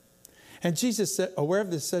 And Jesus, said, aware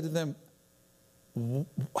of this, said to them,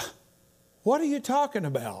 what are you talking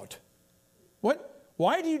about?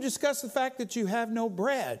 Why do you discuss the fact that you have no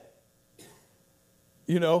bread?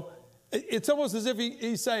 You know, it's almost as if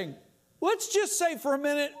he's saying, let's just say for a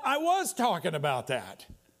minute I was talking about that,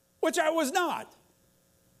 which I was not.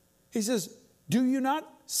 He says, do you not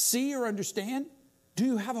see or understand? Do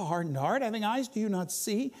you have a hardened heart? Having eyes, do you not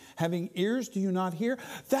see? Having ears, do you not hear?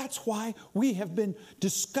 That's why we have been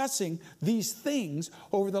discussing these things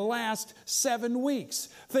over the last 7 weeks.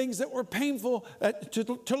 Things that were painful at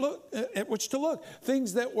which to look.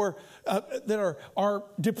 Things that were that are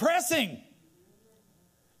depressing.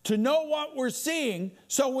 To know what we're seeing,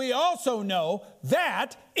 so we also know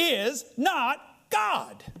that is not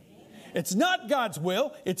God. It's not God's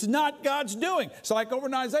will. It's not God's doing. It's like over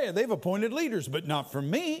in Isaiah, they've appointed leaders, but not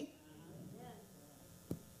from me.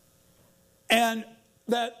 And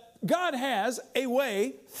that God has a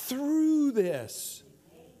way through this.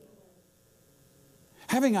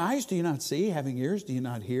 Having eyes, do you not see? Having ears, do you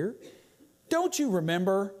not hear? Don't you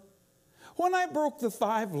remember when I broke the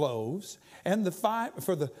 5 loaves and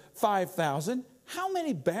for the 5,000, how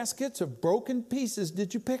many baskets of broken pieces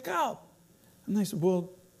did you pick up? And they said, well,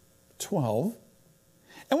 12.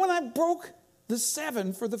 And when I broke the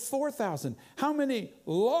 7 for the 4,000, how many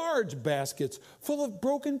large baskets full of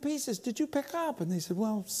broken pieces did you pick up? And they said,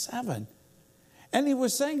 well, 7. And he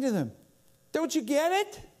was saying to them, don't you get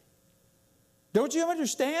it? Don't you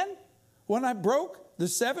understand? When I broke the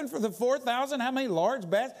 7 for the 4,000, how many large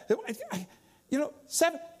baskets?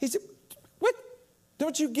 7. He said, what?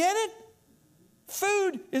 Don't you get it?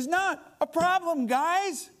 Food is not a problem,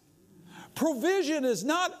 guys. Provision is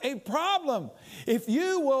not a problem. If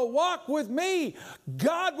you will walk with me,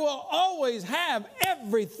 God will always have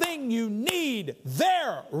everything you need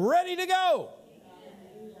there, ready to go.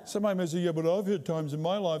 Somebody may say, yeah, but I've had times in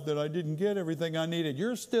my life that I didn't get everything I needed.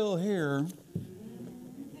 You're still here.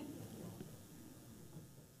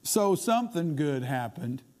 So something good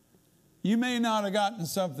happened. You may not have gotten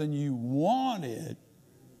something you wanted.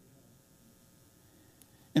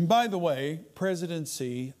 And by the way,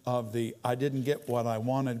 presidency of the I Didn't Get What I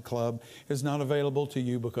Wanted Club is not available to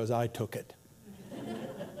you because I took it.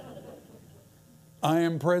 I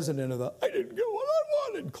am president of the I Didn't Get What I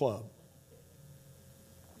Wanted Club.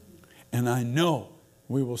 And I know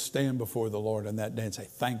we will stand before the Lord on that day and say,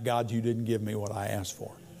 thank God you didn't give me what I asked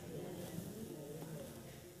for.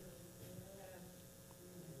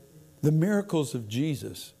 The miracles of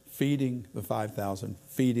Jesus, feeding the 5,000,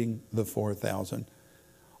 feeding the 4,000,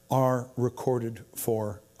 are recorded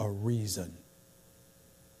for a reason.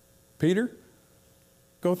 Peter,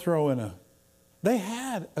 go throw in they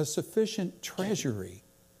had a sufficient treasury.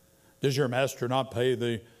 Does your master not pay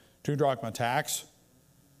the 2 drachma tax?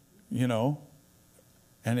 And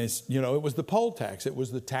it's, it was the poll tax. It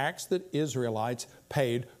was the tax that Israelites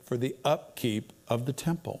paid for the upkeep of the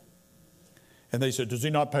temple. And they said, does he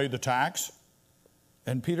not pay the tax?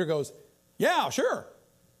 And Peter goes, yeah, sure.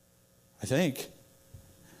 I think.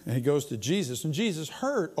 And he goes to Jesus, and Jesus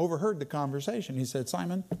overheard the conversation. He said,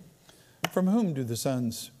 Simon, from whom do the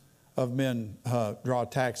sons of men draw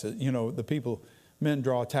taxes? Men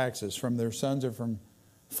draw taxes from their sons or from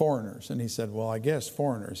foreigners? And he said, well, I guess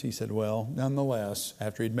foreigners. He said, well, nonetheless,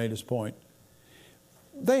 after he'd made his point,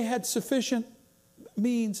 they had sufficient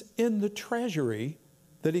means in the treasury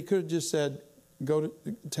that he could have just said,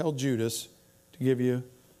 tell Judas to give you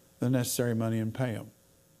the necessary money and pay him.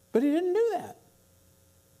 But he didn't do that.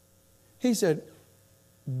 He said,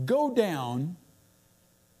 go down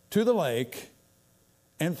to the lake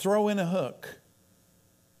and throw in a hook.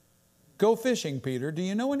 Go fishing, Peter. Do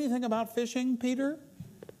you know anything about fishing, Peter?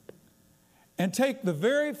 And take the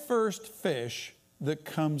very first fish that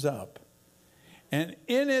comes up. And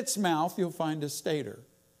in its mouth, you'll find a stater,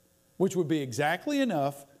 which would be exactly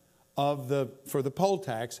enough for the poll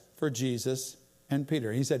tax for Jesus and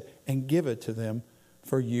Peter. He said, and give it to them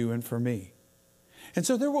for you and for me. And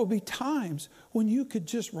so there will be times when you could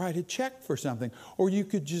just write a check for something, or you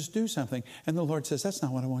could just do something. And the Lord says, that's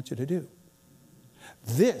not what I want you to do.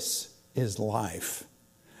 This is life.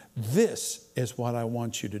 This is what I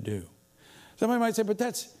want you to do. Somebody might say, but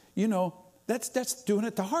that's doing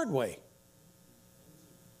it the hard way.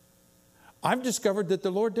 I've discovered that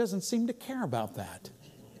the Lord doesn't seem to care about that.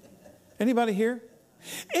 Anybody here?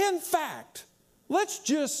 In fact, let's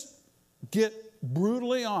just get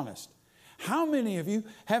brutally honest. How many of you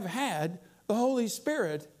have had the Holy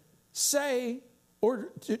Spirit say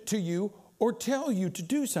or to you or tell you to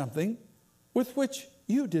do something with which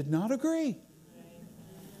you did not agree?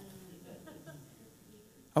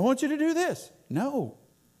 I want you to do this. No.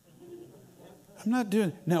 I'm not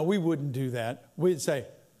doing. Now, we wouldn't do that. We'd say,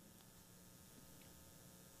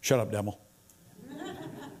 shut up, devil.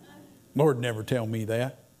 Lord never tell me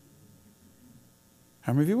that.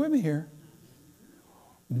 How many of you with me here?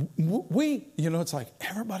 It's like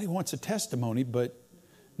everybody wants a testimony, but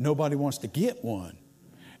nobody wants to get one.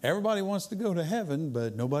 Everybody wants to go to heaven,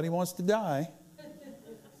 but nobody wants to die.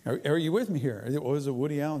 Are you with me here? What was it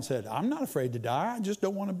Woody Allen said? I'm not afraid to die. I just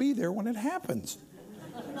don't want to be there when it happens.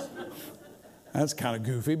 That's kind of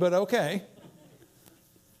goofy, but okay.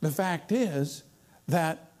 The fact is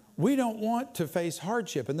that we don't want to face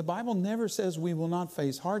hardship. And the Bible never says we will not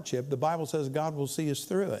face hardship. The Bible says God will see us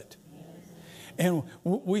through it. And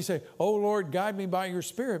we say, oh, Lord, guide me by your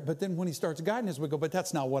Spirit. But then when he starts guiding us, we go, but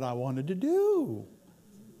that's not what I wanted to do.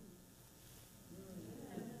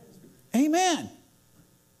 Amen.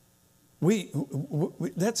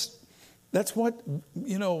 That's what,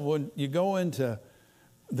 when you go into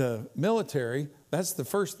the military, that's the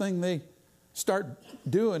first thing they start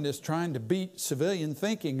doing is trying to beat civilian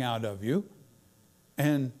thinking out of you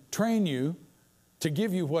and train you to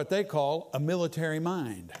give you what they call a military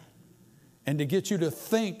mind and to get you to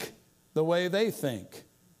think the way they think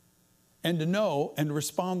and to know and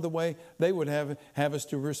respond the way they would have us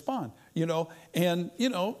to respond.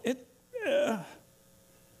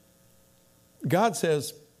 God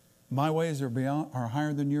says, my ways are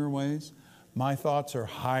higher than your ways. My thoughts are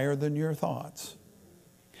higher than your thoughts.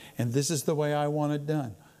 And this is the way I want it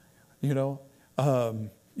done.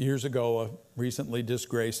 Years ago, a recently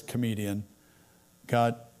disgraced comedian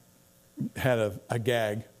had a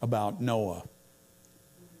gag about Noah.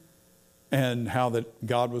 And how that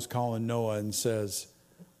God was calling Noah and says,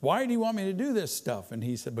 why do you want me to do this stuff? And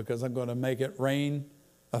he said, because I'm going to make it rain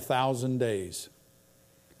 1,000 days.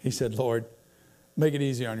 He said, Lord, make it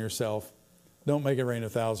easy on yourself. Don't make it rain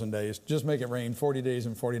 1,000 days. Just make it rain 40 days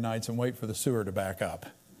and 40 nights and wait for the sewer to back up.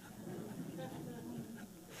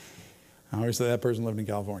 Obviously, that person lived in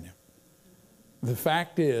California. The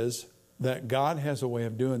fact is that God has a way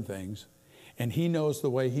of doing things, and he knows the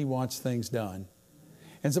way he wants things done.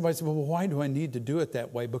 And somebody said, well, why do I need to do it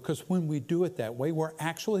that way? Because when we do it that way, we're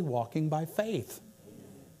actually walking by faith.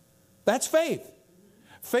 That's faith.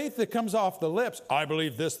 Faith that comes off the lips, I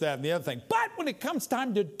believe this, that, and the other thing. But when it comes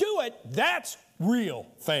time to do it, that's real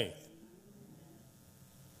faith.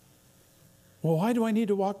 Well, why do I need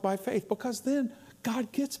to walk by faith? Because then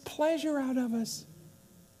God gets pleasure out of us.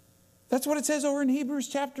 That's what it says over in Hebrews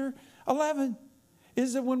chapter 11.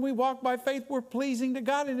 Is that when we walk by faith, we're pleasing to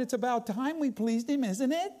God. And it's about time we pleased him,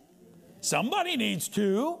 isn't it? Somebody needs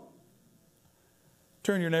to.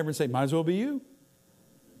 Turn to your neighbor and say, might as well be you.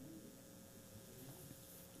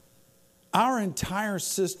 Our entire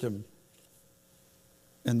system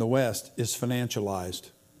in the West is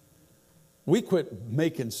financialized. We quit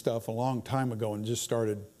making stuff a long time ago and just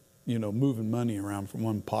started, moving money around from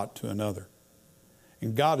one pot to another.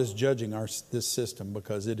 And God is judging this system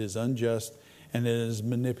because it is unjust and it is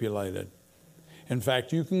manipulated. In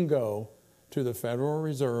fact, you can go to the Federal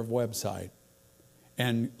Reserve website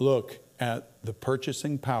and look at the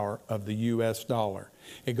purchasing power of the U.S. dollar.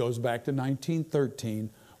 It goes back to 1913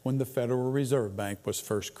 when the Federal Reserve Bank was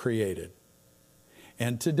first created.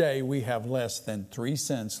 And today we have less than 3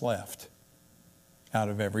 cents left out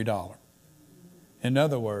of every dollar. In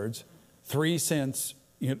other words, 3 cents,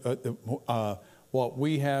 what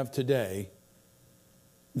we have today,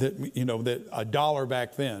 that a dollar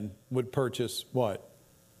back then would purchase what?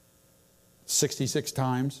 66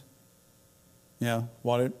 times? Yeah,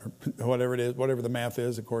 whatever it is, whatever the math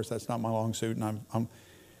is. Of course, that's not my long suit,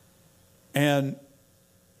 and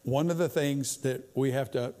one of the things that we have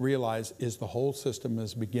to realize is the whole system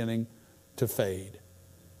is beginning to fade.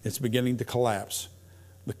 It's beginning to collapse.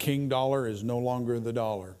 The king dollar is no longer the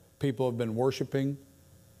dollar. People have been worshiping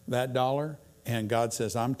that dollar, and God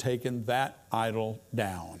says, I'm taking that idol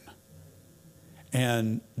down.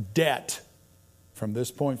 And debt, from this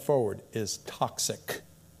point forward, is toxic.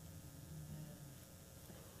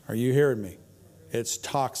 Are you hearing me? It's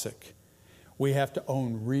toxic. We have to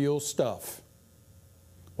own real stuff.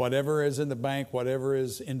 Whatever is in the bank, whatever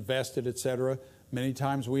is invested, etc. Many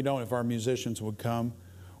times we don't, if our musicians would come,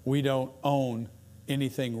 we don't own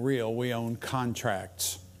anything real. We own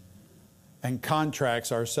contracts. And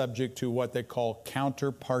contracts are subject to what they call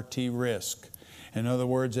counterparty risk. In other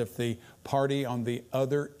words, if the party on the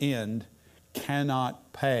other end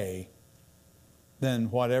cannot pay,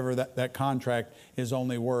 then whatever that contract is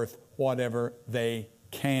only worth whatever they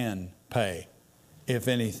can pay, if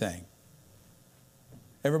anything.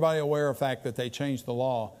 Everybody aware of the fact that they changed the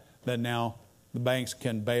law that now the banks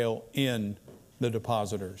can bail in the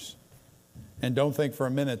depositors. And don't think for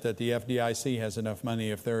a minute that the FDIC has enough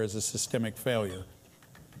money if there is a systemic failure.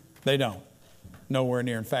 They don't. Nowhere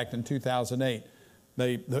near. In fact, in 2008,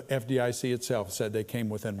 the FDIC itself said they came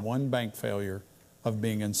within one bank failure of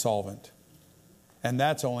being insolvent. And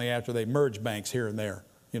that's only after they merged banks here and there.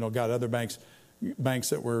 Got other banks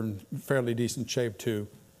that were in fairly decent shape to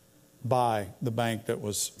buy the bank that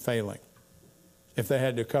was failing. If they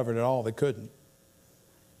had to cover it all, they couldn't.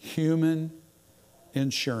 Human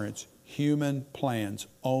insurance, human plans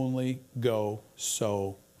only go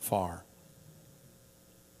so far.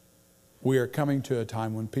 We are coming to a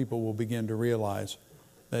time when people will begin to realize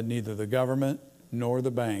that neither the government nor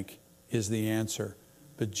the bank is the answer,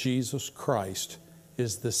 but Jesus Christ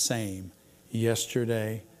is the same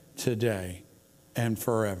yesterday, today, and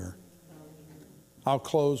forever. I'll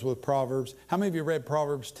close with Proverbs. How many of you read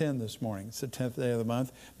Proverbs 10 this morning? It's the 10th day of the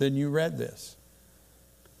month. Then you read this.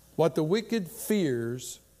 What the wicked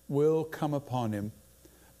fears will come upon him,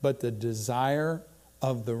 but the desire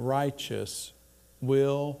of the righteous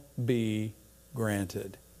will be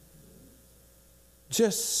granted.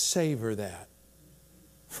 Just savor that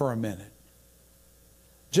for a minute.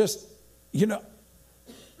 Just,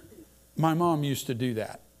 my mom used to do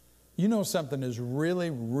that. Something is really,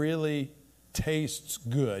 really tastes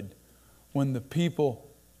good when the people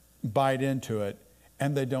bite into it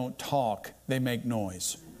and they don't talk, they make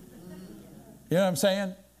noise. You know what I'm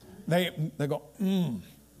saying? They go,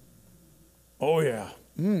 oh yeah,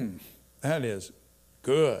 that is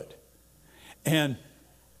good. And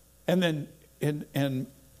then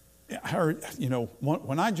I heard,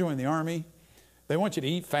 when I joined the Army, they want you to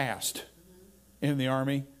eat fast in the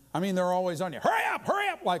Army. I mean, they're always on you. Hurry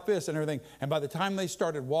up, like this and everything. And by the time they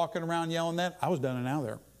started walking around yelling that, I was done and out of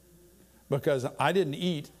there. Because I didn't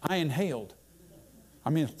eat, I inhaled. I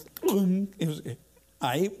mean,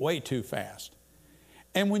 I ate way too fast.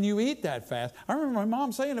 And when you eat that fast, I remember my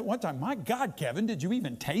mom saying at one time, "My God, Kevin, did you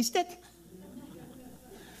even taste it?"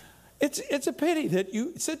 It's a pity that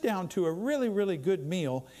you sit down to a really, really good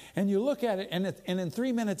meal and you look at it and in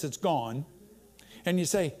 3 minutes it's gone. And you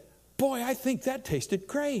say, "Boy, I think that tasted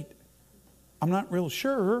great. I'm not real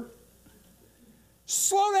sure."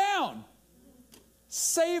 Slow down.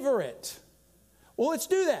 Savor it. Well, let's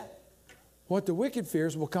do that. What the wicked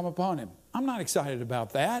fears will come upon him. I'm not excited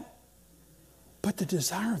about that. But the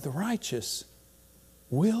desire of the righteous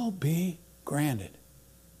will be granted.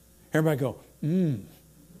 Everybody go,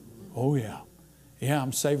 oh yeah. Yeah,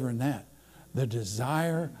 I'm savoring that. The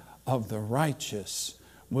desire of the righteous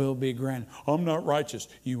will be granted. I'm not righteous.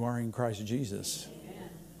 You are in Christ Jesus. Amen.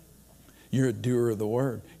 You're a doer of the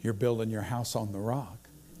word. You're building your house on the rock.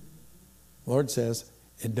 The Lord says,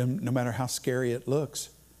 no matter how scary it looks,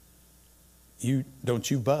 don't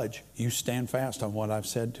you budge. You stand fast on what I've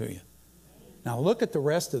said to you. Now look at the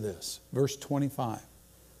rest of this. Verse 25.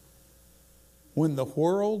 When the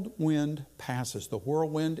whirlwind passes, the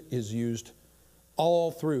whirlwind is used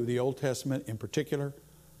all through the Old Testament in particular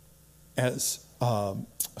as a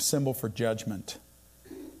symbol for judgment.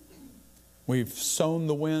 We've sown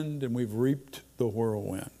the wind and we've reaped the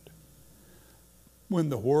whirlwind. When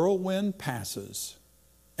the whirlwind passes,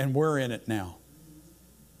 and we're in it now.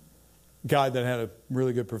 A guy that had a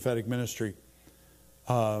really good prophetic ministry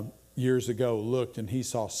years ago looked and he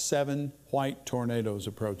saw 7 white tornadoes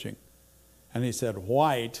approaching. And he said,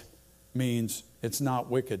 white means it's not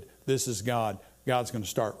wicked. This is God. God's going to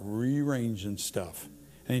start rearranging stuff.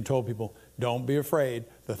 And he told people, don't be afraid.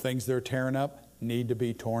 The things they're tearing up need to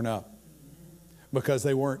be torn up. Because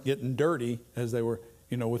they weren't getting dirty as they were,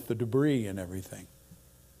 with the debris and everything.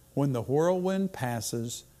 When the whirlwind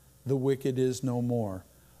passes, the wicked is no more.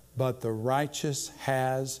 But the righteous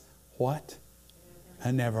has what?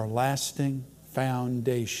 An everlasting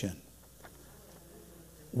foundation.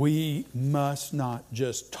 We must not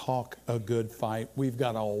just talk a good fight. We've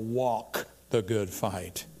got to walk the good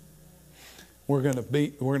fight. We're going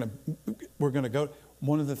to go.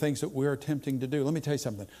 One of the things that we're attempting to do, let me tell you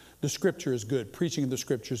something. The Scripture is good. Preaching of the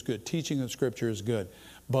Scripture is good. Teaching of the Scripture is good.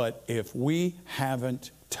 But if we haven't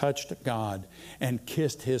touched God and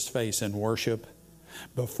kissed His face in worship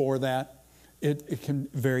before that, it can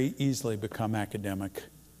very easily become academic.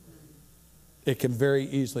 It can very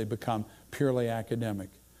easily become purely academic.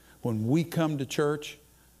 When we come to church,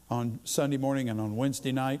 on Sunday morning and on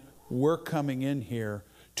Wednesday night, we're coming in here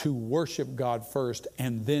to worship God first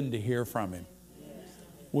and then to hear from Him.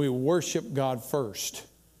 We worship God first.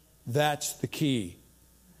 That's the key.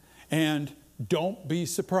 And don't be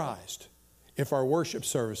surprised if our worship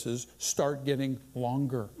services start getting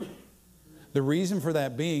longer. The reason for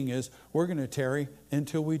that being is we're going to tarry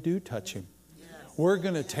until we do touch Him. We're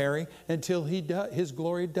going to tarry until His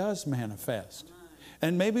glory does manifest.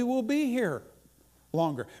 And maybe we'll be here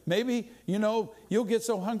longer. Maybe, you'll get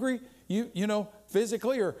so hungry,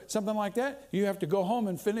 physically or something like that, you have to go home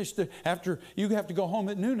and finish you have to go home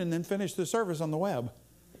at noon and then finish the service on the web.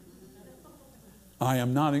 I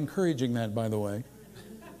am not encouraging that, by the way.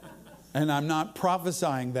 And I'm not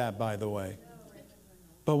prophesying that, by the way.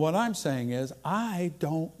 But what I'm saying is, I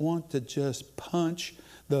don't want to just punch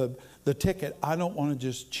the ticket. I don't want to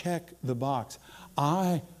just check the box.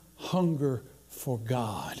 I hunger for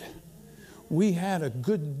God. We had a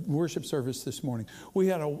good worship service this morning. We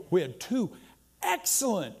had two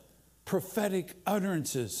excellent prophetic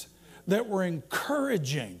utterances that were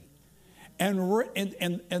encouraging and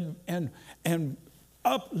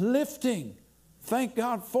uplifting. Thank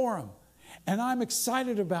God for them. And I'm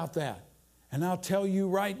excited about that. And I'll tell you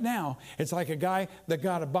right now, it's like a guy that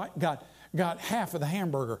got half of the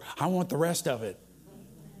hamburger. I want the rest of it.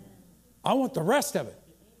 I want the rest of it.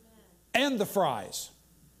 And the fries.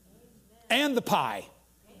 And the pie.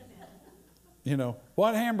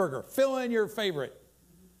 What hamburger? Fill in your favorite.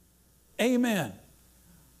 Amen.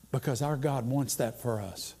 Because our God wants that for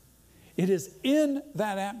us. It is in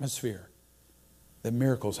that atmosphere that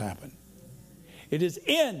miracles happen. It is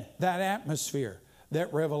in that atmosphere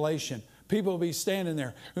that revelation. People will be standing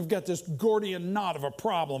there. We've got this Gordian knot of a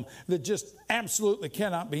problem that just absolutely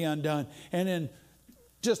cannot be undone. And in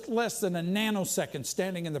just less than a nanosecond,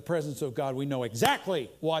 standing in the presence of God, we know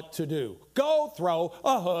exactly what to do. Go throw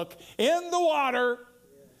a hook in the water.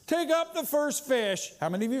 Take up the first fish. How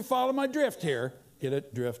many of you follow my drift here? Get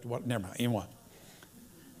it? Drift? What? Never mind. You what?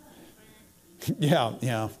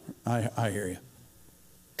 Yeah. I hear you.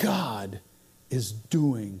 God is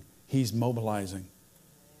doing. He's mobilizing.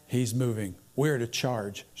 He's moving. We're to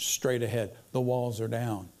charge straight ahead. The walls are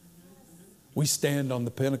down. We stand on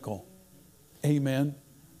the pinnacle. Amen.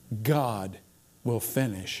 God will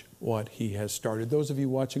finish what He has started. Those of you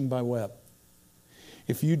watching by web,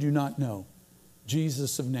 if you do not know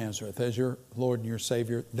Jesus of Nazareth as your Lord and your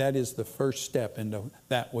Savior, that is the first step into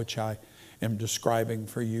that which I am describing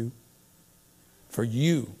for you. For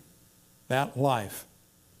you, that life,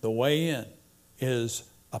 the way in is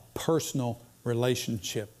a personal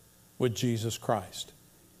relationship with Jesus Christ.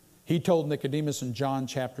 He told Nicodemus in John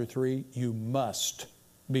chapter 3, you must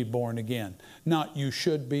be born again. Not you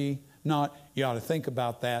should be, not you ought to think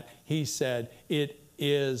about that. He said it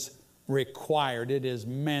is required, it is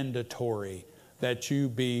mandatory that you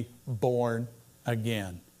be born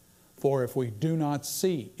again. For if we do not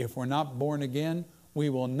see, if we're not born again, we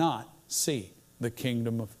will not see the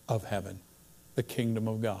kingdom of heaven, the kingdom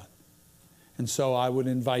of God. And so I would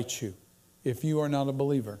invite you, if you are not a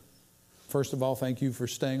believer, first of all, thank you for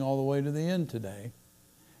staying all the way to the end today.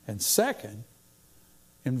 And second,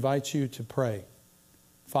 invite you to pray.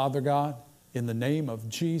 Father God, in the name of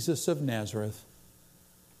Jesus of Nazareth,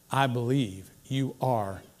 I believe you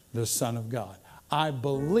are the Son of God. I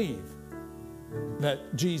believe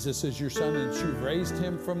that Jesus is your Son and you raised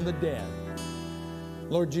Him from the dead.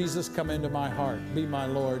 Lord Jesus, come into my heart. Be my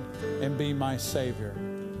Lord and be my Savior.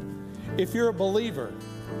 If you're a believer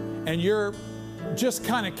and you're just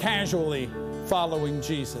kind of casually following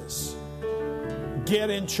Jesus, get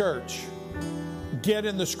in church. Get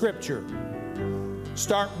in the Scripture.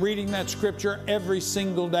 Start reading that Scripture every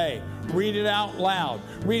single day. Read it out loud.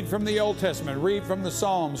 Read from the Old Testament. Read from the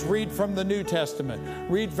Psalms. Read from the New Testament.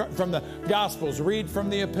 Read from the Gospels. Read from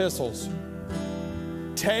the Epistles.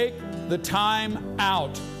 Take the time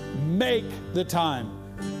out. Make the time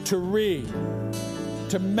to read,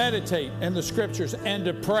 to meditate in the Scriptures, and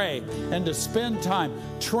to pray, and to spend time.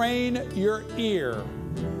 Train your ear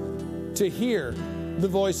to hear the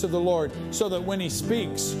voice of the Lord, so that when He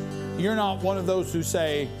speaks, you're not one of those who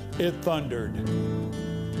say, it thundered.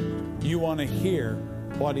 You want to hear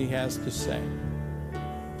what He has to say.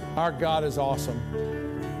 Our God is awesome.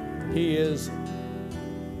 He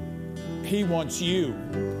wants you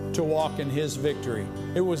to walk in His victory.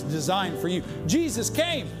 It was designed for you. Jesus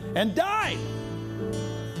came and died,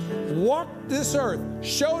 walked this earth,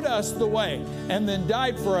 showed us the way, and then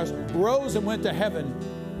died for us, rose and went to heaven,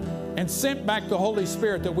 and sent back the Holy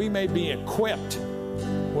Spirit that we may be equipped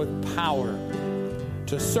with power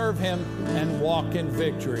to serve Him and walk in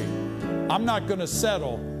victory. I'm not going to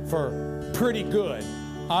settle for pretty good.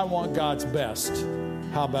 I want God's best.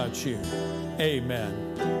 How about you?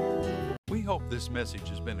 Amen. We hope this message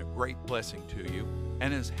has been a great blessing to you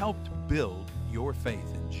and has helped build your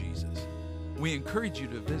faith in Jesus. We encourage you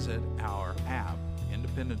to visit our app,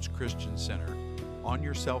 Independence Christian Center, on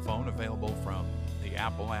your cell phone, available from the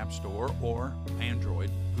Apple App Store or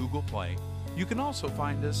Android, Google Play. You can also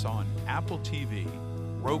find us on Apple TV,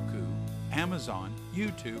 Roku, Amazon,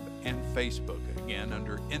 YouTube, and Facebook, again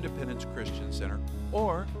under Independence Christian Center,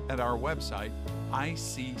 or at our website,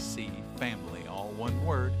 iccfamily, all one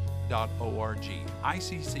word, .org,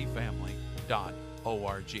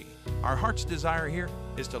 iccfamily.org. Our heart's desire here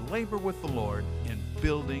is to labor with the Lord in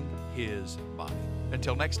building His body.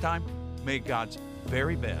 Until next time, may God's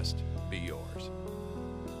very best be yours.